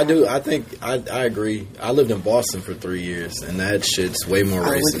 No, I do. I think I agree. I lived in Boston for 3 years, and that shit's way more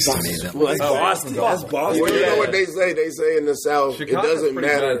racist to me than. Well, that's Boston. That's Boston. Well, you know what they say? They say in the South, Chicago's it doesn't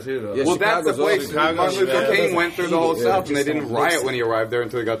matter. Too, Yeah, well, that's the place Chicago's Martin Luther King went through the whole South, and they didn't riot when he arrived there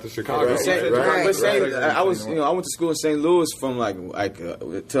until he got to Chicago. I was, I went to school in St. Louis from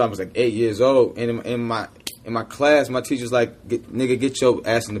till I was 8 years old, and in my class, my teacher's like, "Nigga, get your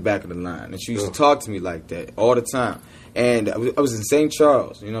ass in the back of the line," and she used to talk to me like that all the time. And I was in St.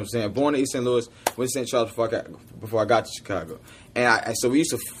 Charles, you know what I'm saying? Born in East St. Louis, went to St. Charles before I got to Chicago. And so we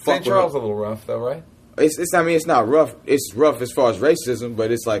used to fuck St. Charles a little rough, though, right? It's not rough. It's rough as far as racism,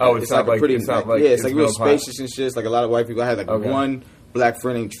 but it's like it's like real spacious and shit. It's like a lot of white people. I had one black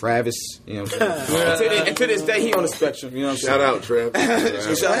friend named Travis. You know what I'm saying? and to this day, he on the spectrum. You know what I'm saying? Shout out,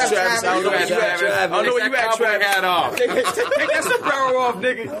 Travis. Shout out, Travis. I don't know where you at, Travis. I don't know where you at, Travis. Hat off. Take that sombrero off,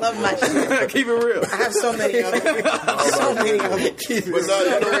 nigga. I love my shit. Keep it real. I have so many of them. So many of them. But no,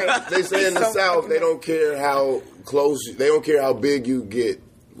 you know what they say in the South, they don't care how close, they don't care how big you get.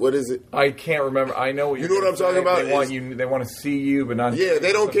 What is it? I can't remember. I know what you know what I'm talking about. They want you. They want to see you, but not. Yeah,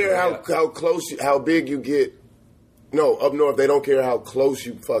 they don't care how close, how big you get. No, up north, they don't care how close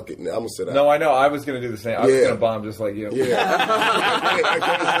you fuck it. I'm going to sit down. No, I know. I was going to do the same. I was going to bomb just like you. Yeah. I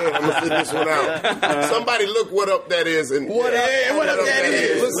can't say it. I'm going to sit this one out. Somebody look what up that is. And what up that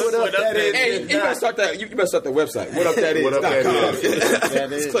is. Look what up that is. Hey, you better start that. You better start that website. What up that is. What up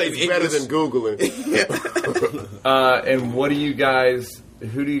that is. It's crazy. It's better than Googling. And what do you guys,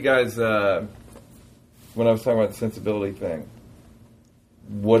 who do you guys, when I was talking about the sensibility thing,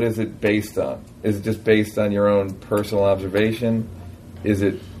 what is it based on? Is it just based on your own personal observation? Is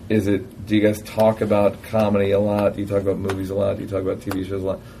it, do you guys talk about comedy a lot? Do you talk about movies a lot? Do you talk about TV shows a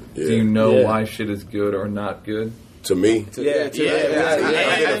lot? Yeah. Do you know why shit is good or not good? To me. I've been a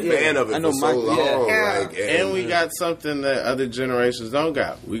fan of it for so long. And we got something that other generations don't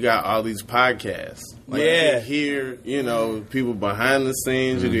got. We got all these podcasts. You can hear, people behind the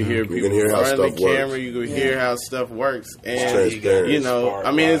scenes. You can hear people in front of the camera. You can hear how stuff works. And,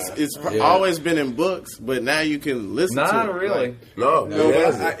 it's always been in books, but now you can listen to it. Not really. No,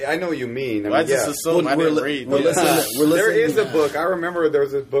 I know what you mean. I just assume I didn't read. There is a book. I remember there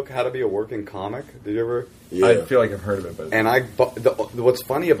was a book, How to Be a Working Comic. Did you ever? Yeah. I feel like I've heard of it. But. And what's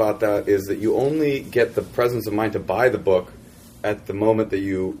funny about that is that you only get the presence of mind to buy the book at the moment that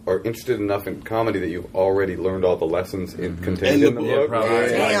you are interested enough in comedy that you've already learned all the lessons contained in the book.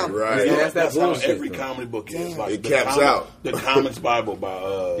 Right. That's how every comedy book is. Like it caps out. The Comics Bible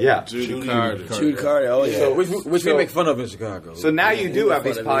by Judy Carter. Judy Carter, oh yeah. Which we make fun of in Chicago. So now you do have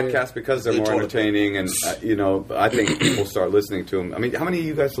these podcasts because they're more entertaining, and I think people start listening to them. I mean, how many of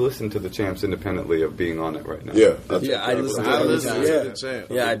you guys listen to the Champs independently of being on it right now? Yeah, I listen to the Champs.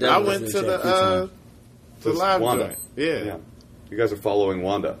 Yeah, I went to the live Wanda. joint. Yeah. You guys are following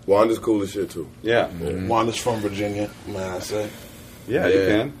Wanda. Wanda's cool as shit too. Yeah. Wanda's from Virginia, may I say. Yeah, you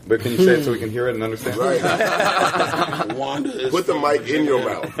can. But can you say it so we can hear it and understand? Right. Wanda is put the mic in your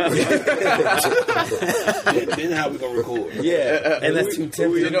mouth. Then how we gonna record? Yeah, and that's too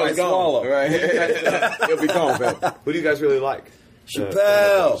tempting to swallow. Right. It'll be gone, man. Who do you guys really like?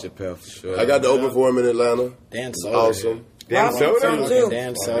 Chappelle, for sure. I got the open for him in Atlanta. Dan Soder. Awesome. Dan Soder?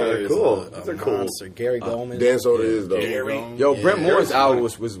 Dan Soder. Cool. That's a monster. Gary Goldman. Dan Soder is though. Yo, Brent Moore's album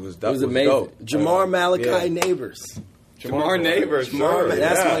was amazing. dope. Jamar Malachi Neighbors. Jamar Neighbors.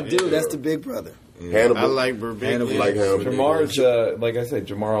 That's my dude. That's the big brother. Hannibal. I like Burbiglia. Like him. Jamar's, like I said,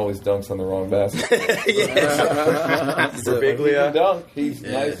 Jamar always dunks on the wrong basket. Birbiglia. Dunk. He's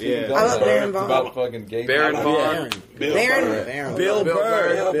nice. I love Baron Vaughn. About fucking gay. Baron Vaughn. Bill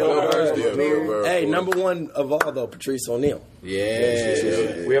Burr. Hey, number one of all though, Patrice O'Neal.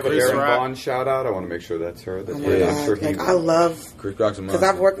 Yeah. We have a Baron Vaughn shout out. I want to make sure that's her. That's I'm sure I love Chris Rock's a because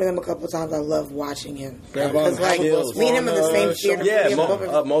I've worked with him a couple of times. I love watching him. Because me and him in the same theater. Yeah,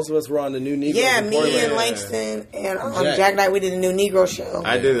 most of us were on the New Negro. Yeah, me and Langston and Jack Knight. We did a New Negro show.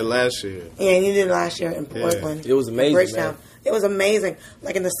 I did it last year. Yeah, and you did it last year in Portland. It was amazing. Bridgetown. It was amazing.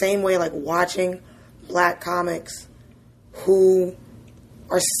 Like in the same way, like watching black comics who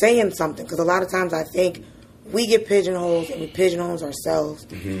are saying something. Because a lot of times I think we get pigeonholed and we pigeonhole ourselves.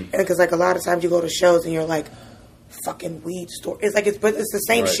 And because like a lot of times you go to shows and you're like, fucking weed store. It's like it's the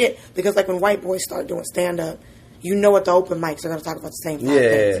same shit. Because like when white boys start doing stand up, you know at the open mics they're gonna talk about the same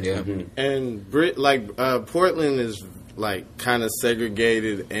thing. And Portland is like kind of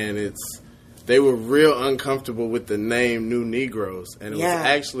segregated, and they were real uncomfortable with the name New Negroes, and it was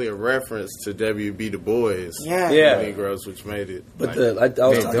actually a reference to W.B. Du Bois. New Negroes, which made it. But I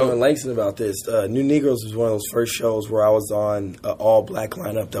was talking to Langston about this. New Negroes was one of those first shows where I was on an all black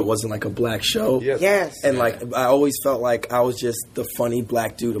lineup that wasn't like a black show. And like I always felt like I was just the funny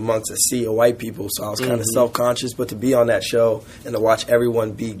black dude amongst a sea of white people, so I was kind of self-conscious. But to be on that show and to watch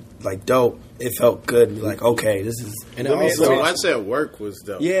everyone be like dope, it felt good. Be like, okay, this is. And also, watch that work was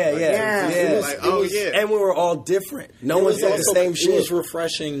dope. And we were all different. No one said the same shit. It was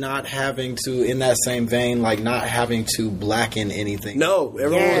refreshing not having to, in that same vein, like not having to blacken anything. No,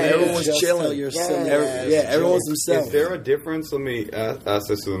 everyone was chilling. Everyone was themselves. Is there a difference? Let me ask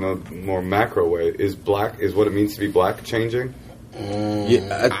this in a more macro way. Is what it means to be black changing?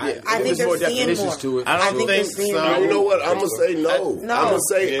 I think they're seeing more. To it. I don't think so. You know what? I'm gonna say no. I'm gonna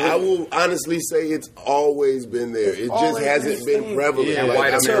say I will honestly say it's always been there. It just hasn't been prevalent. And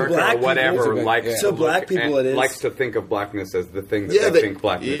white America or whatever black people it is. Likes to think of blackness as the thing that they think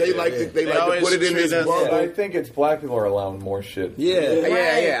blackness. They like to put it in this bubble. I think it's black people are allowing more shit. I think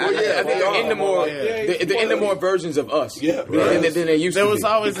they're into more versions of us. Than they used to. There was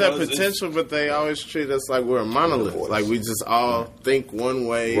always that potential, but they always treat us like we're a monolith. Like we just all think one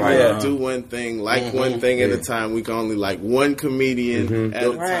way, do one thing, one thing at a time. We can only like one comedian at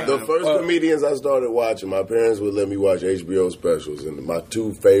a time. The first comedians I started watching, my parents would let me watch HBO specials, and my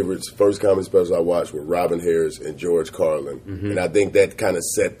two favorites, first comedy specials I watched were Robin Harris and George Carlin. And I think that kind of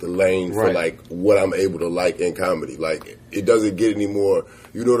set the lane for like what I'm able to like in comedy. Like it doesn't get any more,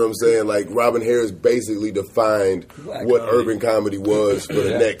 you know what I'm saying? Like Robin Harris basically defined what urban comedy was for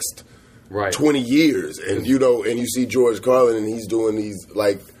the next 20 years, and you know, and you see George Carlin, and he's doing these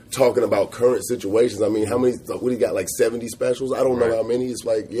like talking about current situations. I mean, how many? What he got? Like 70 specials? I don't know how many. It's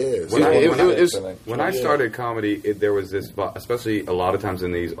like When I started comedy, there was this, especially a lot of times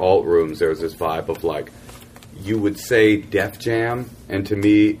in these alt rooms, there was this vibe of like you would say Def Jam, and to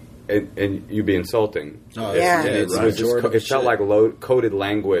me. And you'd be insulting. It felt like coded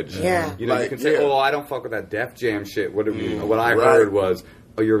language. You know, you can say, "Oh, I don't fuck with that Def Jam shit." What I heard was,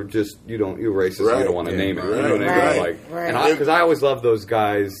 "Oh, you're racist. You don't want to name it." You know what I mean? And because I always love those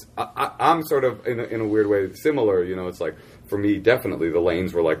guys. I'm sort of in a weird way similar. You know, it's like for me, definitely the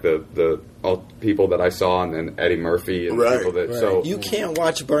lanes were like the people that I saw, and then Eddie Murphy and people that. So you can't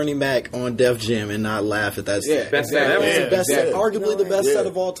watch Bernie Mac on Def Jam and not laugh at that. Best set That was ever. the best set, arguably the best set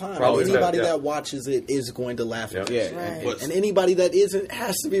of all time. Probably anybody that watches it is going to laugh at it. And anybody that isn't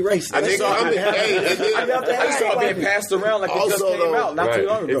has to be racist. I saw it being passed around like it just came out not too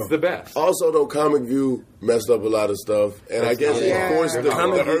long ago. It's the best. Also, though, Comic View messed up a lot of stuff, and I guess it forced the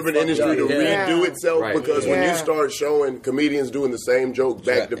urban industry to redo itself because when you start showing comedians doing the same joke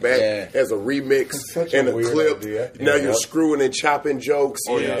back to back as a remix and a clip, now you're screwing and chopping jokes,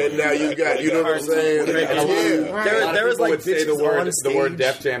 and now you got, you know what I'm saying? There was like say the word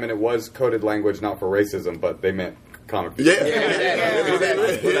Def Jam, and it was coded language, not for racism, but they meant comic. That's what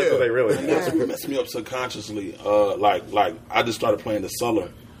they really meant. That's what messed me up subconsciously. Like I just started playing the Suller.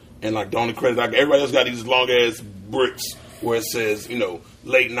 And like the only credit, like everybody else got these long ass bricks where it says, you know,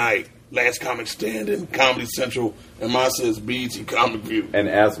 late night, last comic standing, Comedy Central, and mine says BET Comic View. And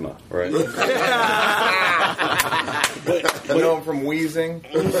asthma, right? I know him from wheezing.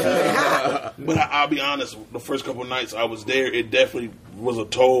 But I'll be honest, the first couple of nights I was there, it definitely was a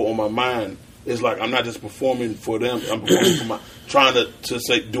toll on my mind. It's like I'm not just performing for them, I'm performing for trying to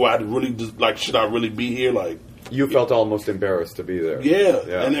say, do I really, like, should I really be here? Like, you felt almost embarrassed to be there.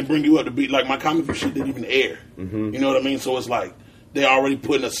 Yeah. And then bring you up to be like my comic book shit didn't even air. You know what I mean? So it's like they're already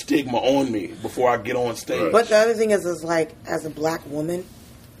putting a stigma on me before I get on stage. But the other thing is like as a black woman,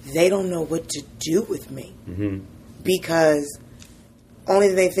 they don't know what to do with me because only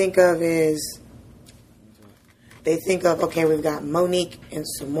thing they think of is okay, we've got Monique and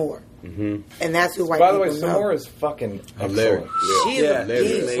Samore. And that's who white people know. By the way, Samore is fucking hilarious. She is a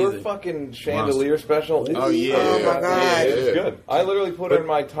beast. Her fucking chandelier special. Oh my god, it's good. I literally put her in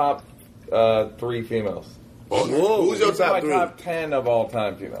my top 3 females. Who's your top 3? My top 10 of all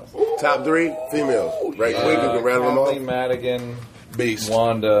time females. Top 3 females. Right quick, you can rattle them off. Kathleen Madigan, Beast,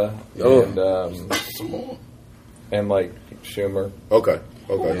 Wanda, and like Schumer. Okay.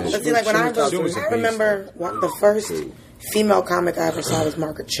 But see, like when I remember the first female comic I ever saw was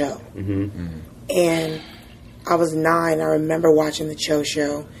Margaret Cho. And I was 9. I remember watching the Cho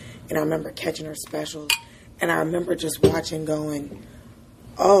show, and I remember catching her specials, and I remember just watching going,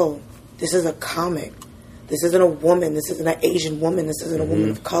 oh, this is a comic. This isn't a woman. This isn't an Asian woman. This isn't a woman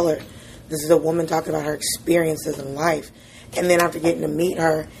of color. This is a woman talking about her experiences in life. And then after getting to meet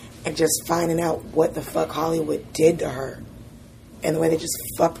her and just finding out what the fuck Hollywood did to her and the way they just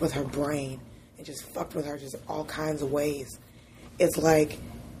fucked with her brain and just fucked with her just all kinds of ways. It's like,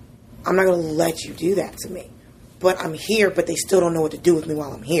 I'm not going to let you do that to me. But I'm here, but they still don't know what to do with me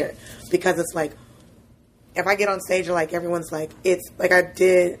while I'm here. Because it's like, if I get on stage and like everyone's like, it's like I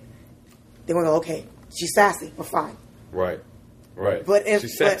did, they want to go, okay, she's sassy, we're fine. Right. But if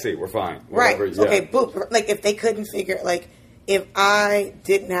she's sexy, we're fine. Whatever, right. Yeah. Okay, boop. Like if they couldn't figure, like if I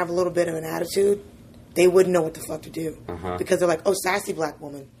didn't have a little bit of an attitude, they wouldn't know what the fuck to do. Because they're like, oh, sassy black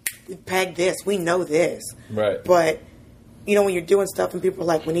woman. We pegged this. We know this. Right. But, you know, when you're doing stuff and people are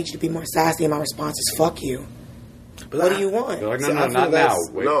like, we need you to be more sassy, and my response is, fuck you. But what do you want? They're like, no, not now.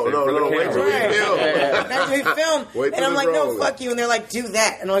 Wait till we film. After we film. And I'm like, no, fuck you. And they're like, do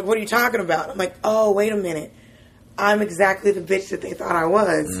that. And I'm like, what are you talking about? I'm like, oh, wait a minute. I'm exactly the bitch that they thought I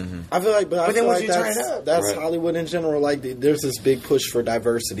was. I feel like, but then once you that's, turn it up, that's Hollywood in general. Like, there's this big push for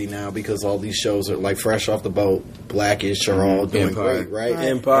diversity now because all these shows are like Fresh Off the Boat, Blackish are all doing great, right?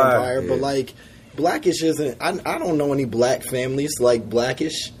 Empire. But like, Blackish isn't. I don't know any black families like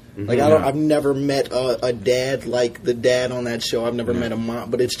Blackish. Like I've never met a dad like the dad on that show. I've never met a mom,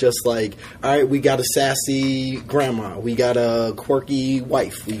 but it's just like, all right, we got a sassy grandma, we got a quirky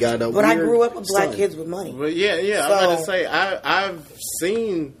wife, we got a. But I grew up with black kids with money. But yeah, so, I'm gonna say I've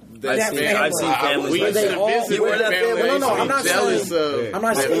seen. I've seen families. We used to visit with families. No, I'm not saying. I'm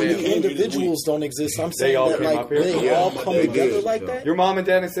not saying the individuals don't exist. I'm saying that like they all come together like that. Your mom and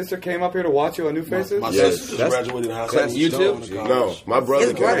dad and sister came up here to watch you on New Faces. My sister graduated high school. That's you too? No, my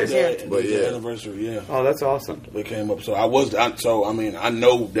brother came. But yeah, anniversary. Yeah. Oh, that's awesome. They came up. So I mean, I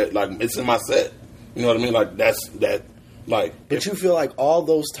know that like it's in my set. You know what I mean? Like that's that. Like, but you feel like all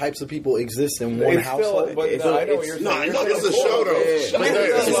those types of people exist in one household. I know what you're saying. No, it's a show though. It's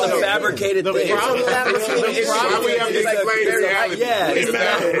a fabricated thing. The problem we have to explain reality. Yeah, it's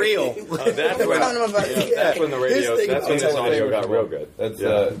not real. That's when the radio. That's when this audio got real good.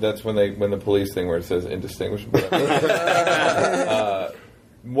 That's when the police thing where it says indistinguishable.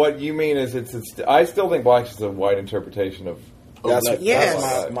 What you mean is it's. I still think black is a wide interpretation of. That's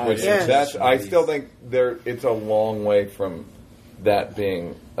I still think it's a long way from that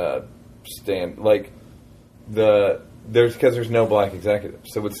being because there's no black executive,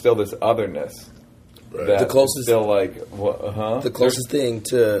 so it's still this otherness. Right. The closest, still like, the closest thing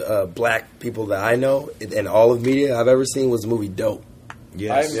to black people that I know in all of media I've ever seen was the movie Dope. Yes.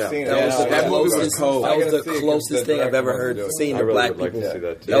 I haven't seen it. That was the closest thing I've ever seen to black people.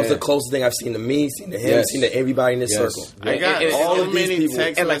 That was the closest thing I've seen to me, seen to him, seen to everybody in this circle. I got all of many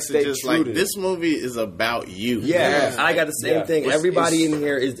text messages like, this movie is about you. Yeah, I got the same thing. Everybody in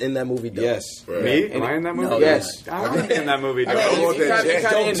here is in that movie. Dope. Yes. Me? Am I in that movie? No, yes. I'm in that movie. I'm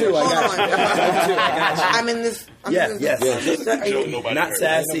in this. Yes. Not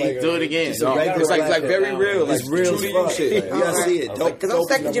sassy. Do it again. It's like very real. It's real shit. You gotta see it. Because I'm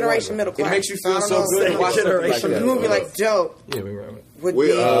second generation middle class. It makes you feel so good. Watching a movie like Dope. Yeah, we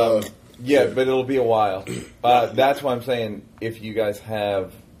were. Yeah, but it'll be a while. That's why I'm saying if you guys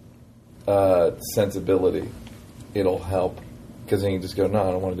have sensibility, it'll help. Because then you just go, no,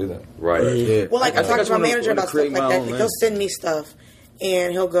 I don't want to do that. Right. Yeah. Well, like I talked to my manager about stuff like that. He'll send me stuff,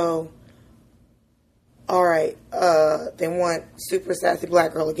 and he'll go, all right, they want super sassy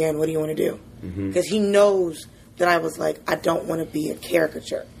black girl again. What do you want to do? Because he knows that I was like, I don't want to be a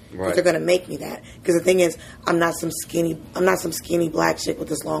caricature. Because they're going to make me that. Because the thing is, I'm not some skinny black chick with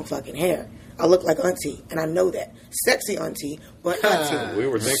this long fucking hair. I look like auntie, and I know that. Sexy auntie, but auntie. We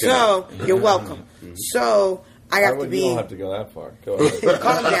were thinking. So, you're welcome. So, I have to be. You don't have to go that far. Go ahead.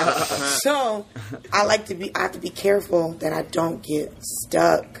 Calm down. So, I have to be careful that I don't get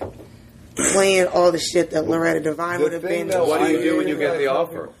stuck playing all the shit that Loretta Devine would have been. What do you do when you get the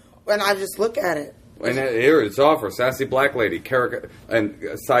offer? And I just look at it. And here it's offer, sassy black lady,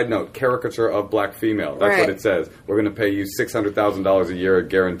 and side note, caricature of black female. That's what it says. We're going to pay you $600,000 a year,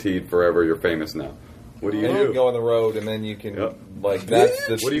 guaranteed forever. You're famous now. What do you do? You go on the road, and then you can like that's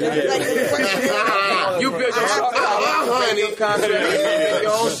the. What do you do? You build your honey.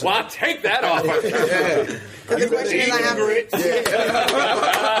 Well, take that offer. The question is,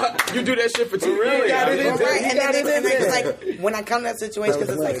 you do that shit for 2 years. Really? And it's like when I come to that situation,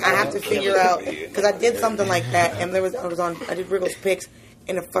 because it's like I have to figure out, because I did something like that, and I did Wriggles Picks,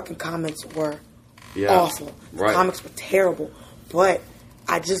 and the fucking comments were awful. The comics were terrible, but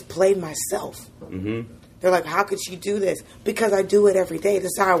I just played myself. They're like, how could she do this? Because I do it every day.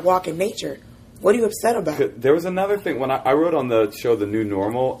 This is how I walk in nature. What are you upset about? There was another thing. When I wrote on the show The New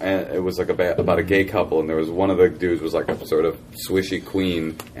Normal, and it was like about a gay couple, and there was one of the dudes was like a sort of swishy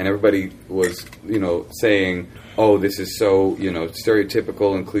queen, and everybody was, saying, oh, this is so,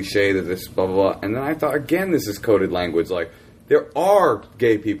 stereotypical and cliche that this blah, blah, blah. And then I thought, again, this is coded language. Like, there are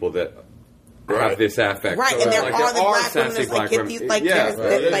gay people that have this affect. Right, So and there like, are the black women sassy that's like, black get women. these, like, yeah,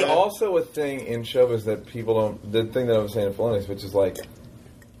 There's like, also a thing in showbiz that people don't. The thing that I was saying to Felonious, which is like,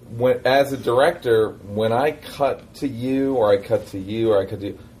 when as a director, when I cut to you, or I cut to you, or I cut to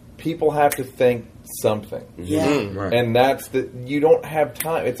you, people have to think something. Yeah. Mm-hmm. Right. And that's you don't have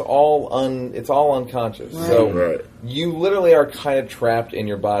time. It's all unconscious. Right. So you literally are kind of trapped in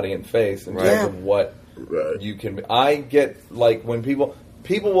your body and face in terms of what you can. I get like when people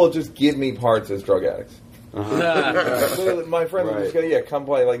will just give me parts as drug addicts. Literally, my friends will just go, come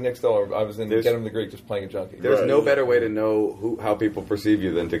play like Nick Stoller. I was in Get Him the Greek just playing a junkie. There's no better way to know how people perceive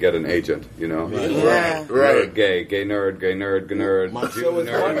you than to get an agent, you know? Yeah. Nerd, gay nerd, gay nerd, gay nerd, Jew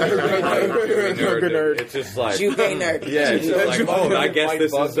nerd. It's just like... Jew gay nerd. Yeah, it's just like, oh, I guess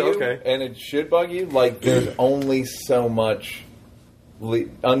this is okay. And it should bug you. Like, there's only so much...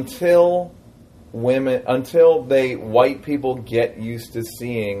 Until white people get used to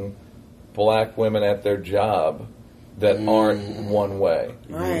seeing black women at their job that aren't one way.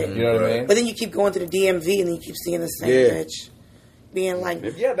 Right. You know what I mean? But then you keep going to the DMV and then you keep seeing the same bitch. Being like,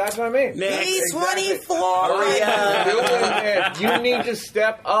 that's what I mean. B24. You need to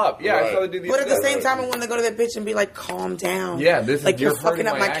step up. Yeah, I saw they do these. But at the same time, I want to go to that bitch and be like, calm down. Yeah, this like is you're fucking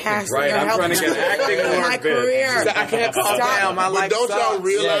up my casting. Right, I'm trying to get acting in my career. I can't calm down. My life don't sucks. y'all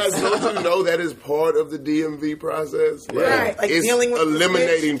realize? Don't you know that is part of the DMV process? Right, like it's dealing with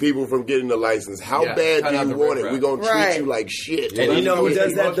eliminating people from getting the license. How bad do you want it? We're gonna treat you like shit. And you know who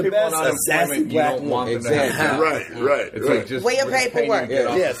does that the best? A sassy black woman. Right. It's like just way of paperwork.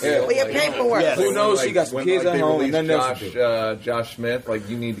 Yes. Way of paperwork. Yes. Who knows? She got some kids at home and nothing else to do. Josh Smith, like,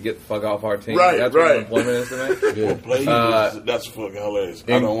 you need to get the fuck off our team. Right, That's right. what unemployment is to me. That's fucking hilarious.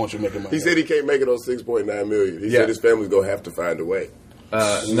 I don't want you making money. He said he can't make it on $6.9 million. He said his family's gonna have to find a way.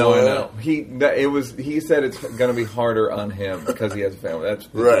 No, I know. He said it's going to be harder on him because he has a family. That's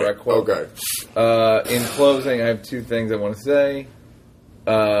the Right. direct quote. Okay. In closing, I have two things I want to say.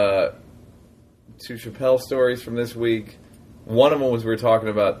 Two Chappelle stories from this week. One of them was we were talking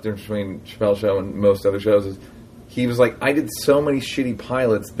about the difference between Chappelle's show and most other shows. Is he was like, I did so many shitty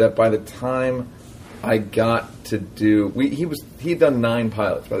pilots that by the time I got to do, he'd done 9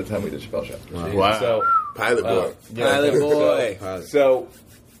 pilots by the time we did Chappelle's show. Wow. So Pilot boy. Pilot boy. So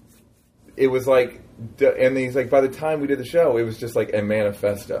it was like, and he's like, by the time we did the show, it was just like a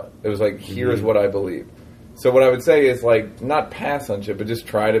manifesto. It was like, here's what I believe. So what I would say is like, not pass on shit, but just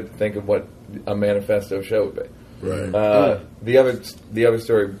try to think of what a manifesto show would be. Right. The other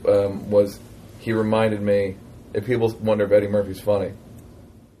story was he reminded me. If people wonder if Eddie Murphy's funny,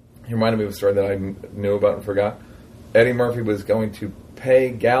 he reminded me of a story that I knew about and forgot. Eddie Murphy was going to pay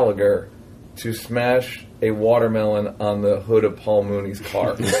Gallagher to smash a watermelon on the hood of Paul Mooney's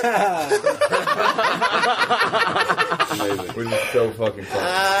car. Which is so fucking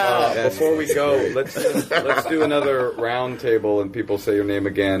funny. Before we go, let's do another round table and people say your name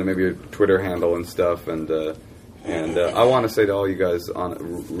again and maybe your Twitter handle and stuff. And I want to say to all you guys,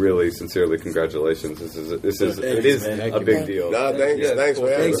 really sincerely, congratulations. It is a big deal. No, thanks for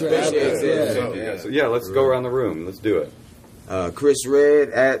having us. So let's go around the room. Let's do it. Chris Red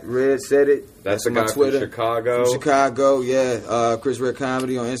at Red Said It. That's the my guy Twitter. from Chicago. From Chicago, yeah. Chris Red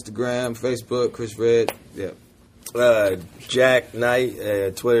Comedy on Instagram, Facebook. Chris Red, yeah. Jack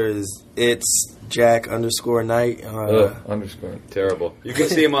Knight. Twitter is Jack_Knight. Underscore. Terrible. You can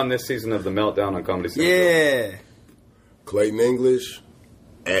see him on this season of The Meltdown on Comedy Central. Yeah. Clayton English,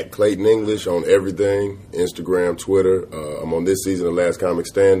 at Clayton English on everything, Instagram, Twitter. I'm on this season of Last Comic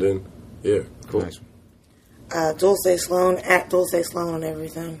Standing. Yeah, cool. Nice. Dulce Sloan at Dulce Sloan on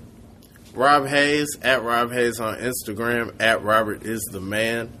everything. Rob Hayes at Rob Hayes on Instagram, at Robert is the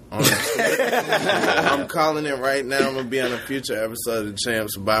man on Twitter. I'm calling it right now. I'm gonna be on a future episode of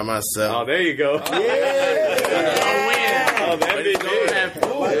Champs by myself. Oh, there you go. Yeah. that'd be good.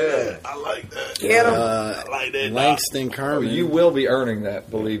 I like that. Get him. I like that. Langston Kerman. You will be earning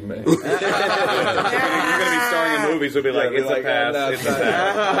that, believe me. You're going to be starring in movies. We'll be like, it's a pass. It's a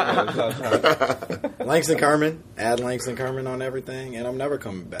pass. Langston Kerman. Add Langston Kerman on everything, and I'm never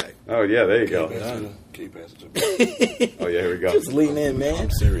coming back. Oh, yeah, there you go. Keep passing to me. Oh, yeah, here we go. Just lean in, man.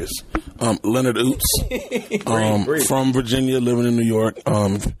 I'm serious. Leonard Oots. From Virginia, living in New York.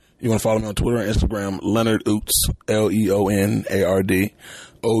 You want to follow me on Twitter and Instagram, Leonard Oots, LeonardOuzts.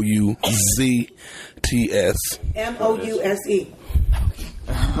 MOUSE.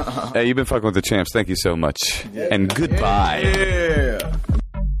 Hey, you've been fucking with the Champs. Thank you so much. And goodbye. Yeah.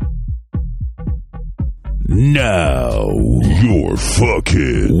 Now you're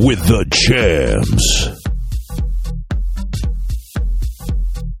fucking with the Champs.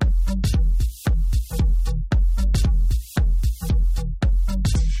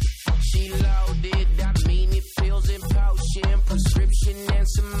 She low.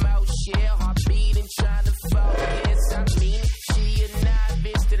 share, heartbeat and trying to focus. I mean, she a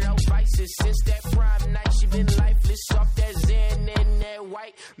novice to those vices. Since that prime night, she been lifeless off that Zen and that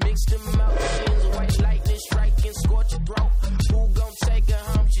white. Mixed emotions, white lightning striking, scorch your throat. Who gon' take her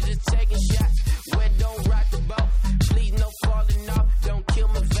home? She just taking shots. Wet don't rock the boat. Please no falling off. Don't kill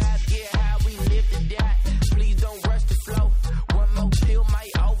my vibe. Get how we live to die. Please don't rush the flow. One more pill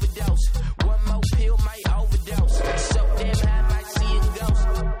might overdose. One more pill might overdose. So damn high, might see a ghost.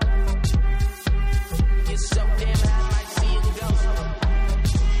 It's so damn high, might see a ghost.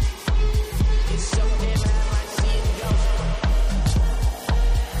 It's so damn high, might see a ghost.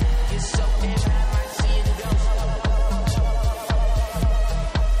 It's so damn high, might see a ghost.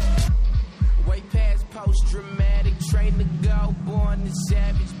 Way past post-dramatic, train to go. Born the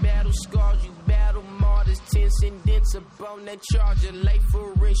savage, battle scars, you battle martyrs. Tense and dense up on that charger. Late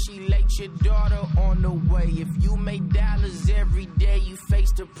for rent, she late your daughter on the way. If you make dollars every day, you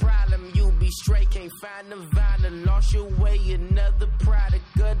face the problem. You be straight, can't find the vinyl. Lost your way, another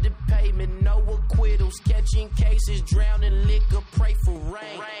product of the payment. No acquittals, catching cases, drowning liquor, pray for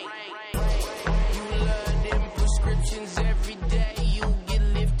rain. You love them prescriptions every day. You get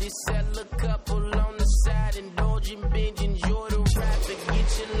lifted, sell a couple on the side, indulge and binge, enjoy the ride.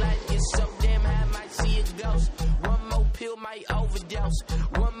 Forget your life, get so damn high, might see a ghost. One more pill might overdose.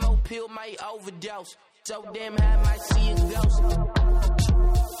 One more pill might overdose. So damn high, might see a ghost.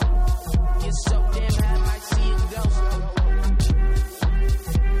 Get so damn high, might see a ghost.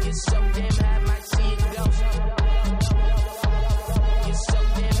 Get so damn high, might see a ghost. Get so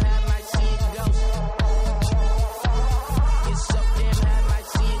damn high, might see a ghost. Get so damn high, might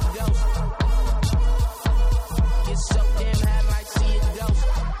see a ghost. Get so damn high, might see a ghost.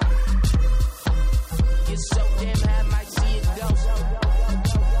 Get so damn high, might see a ghost.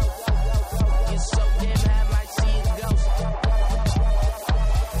 Get so damn high, might see a ghost. Get so damn high, might see a ghost.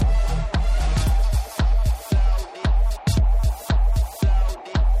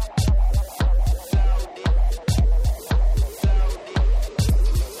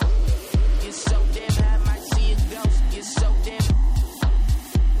 Get so damn.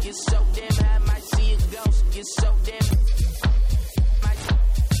 Get so damn high, might see a ghost. Get so damn.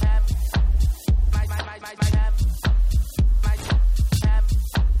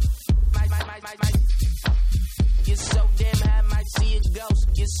 Get so damn high, might see a ghost.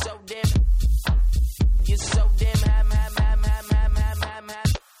 Get so damn. Get so damn high, high.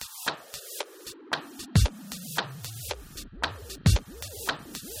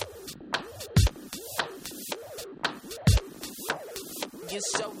 Get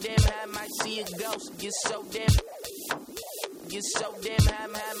so damn high, might see a ghost. Get so damn. Get so damn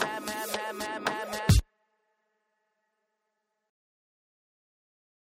high.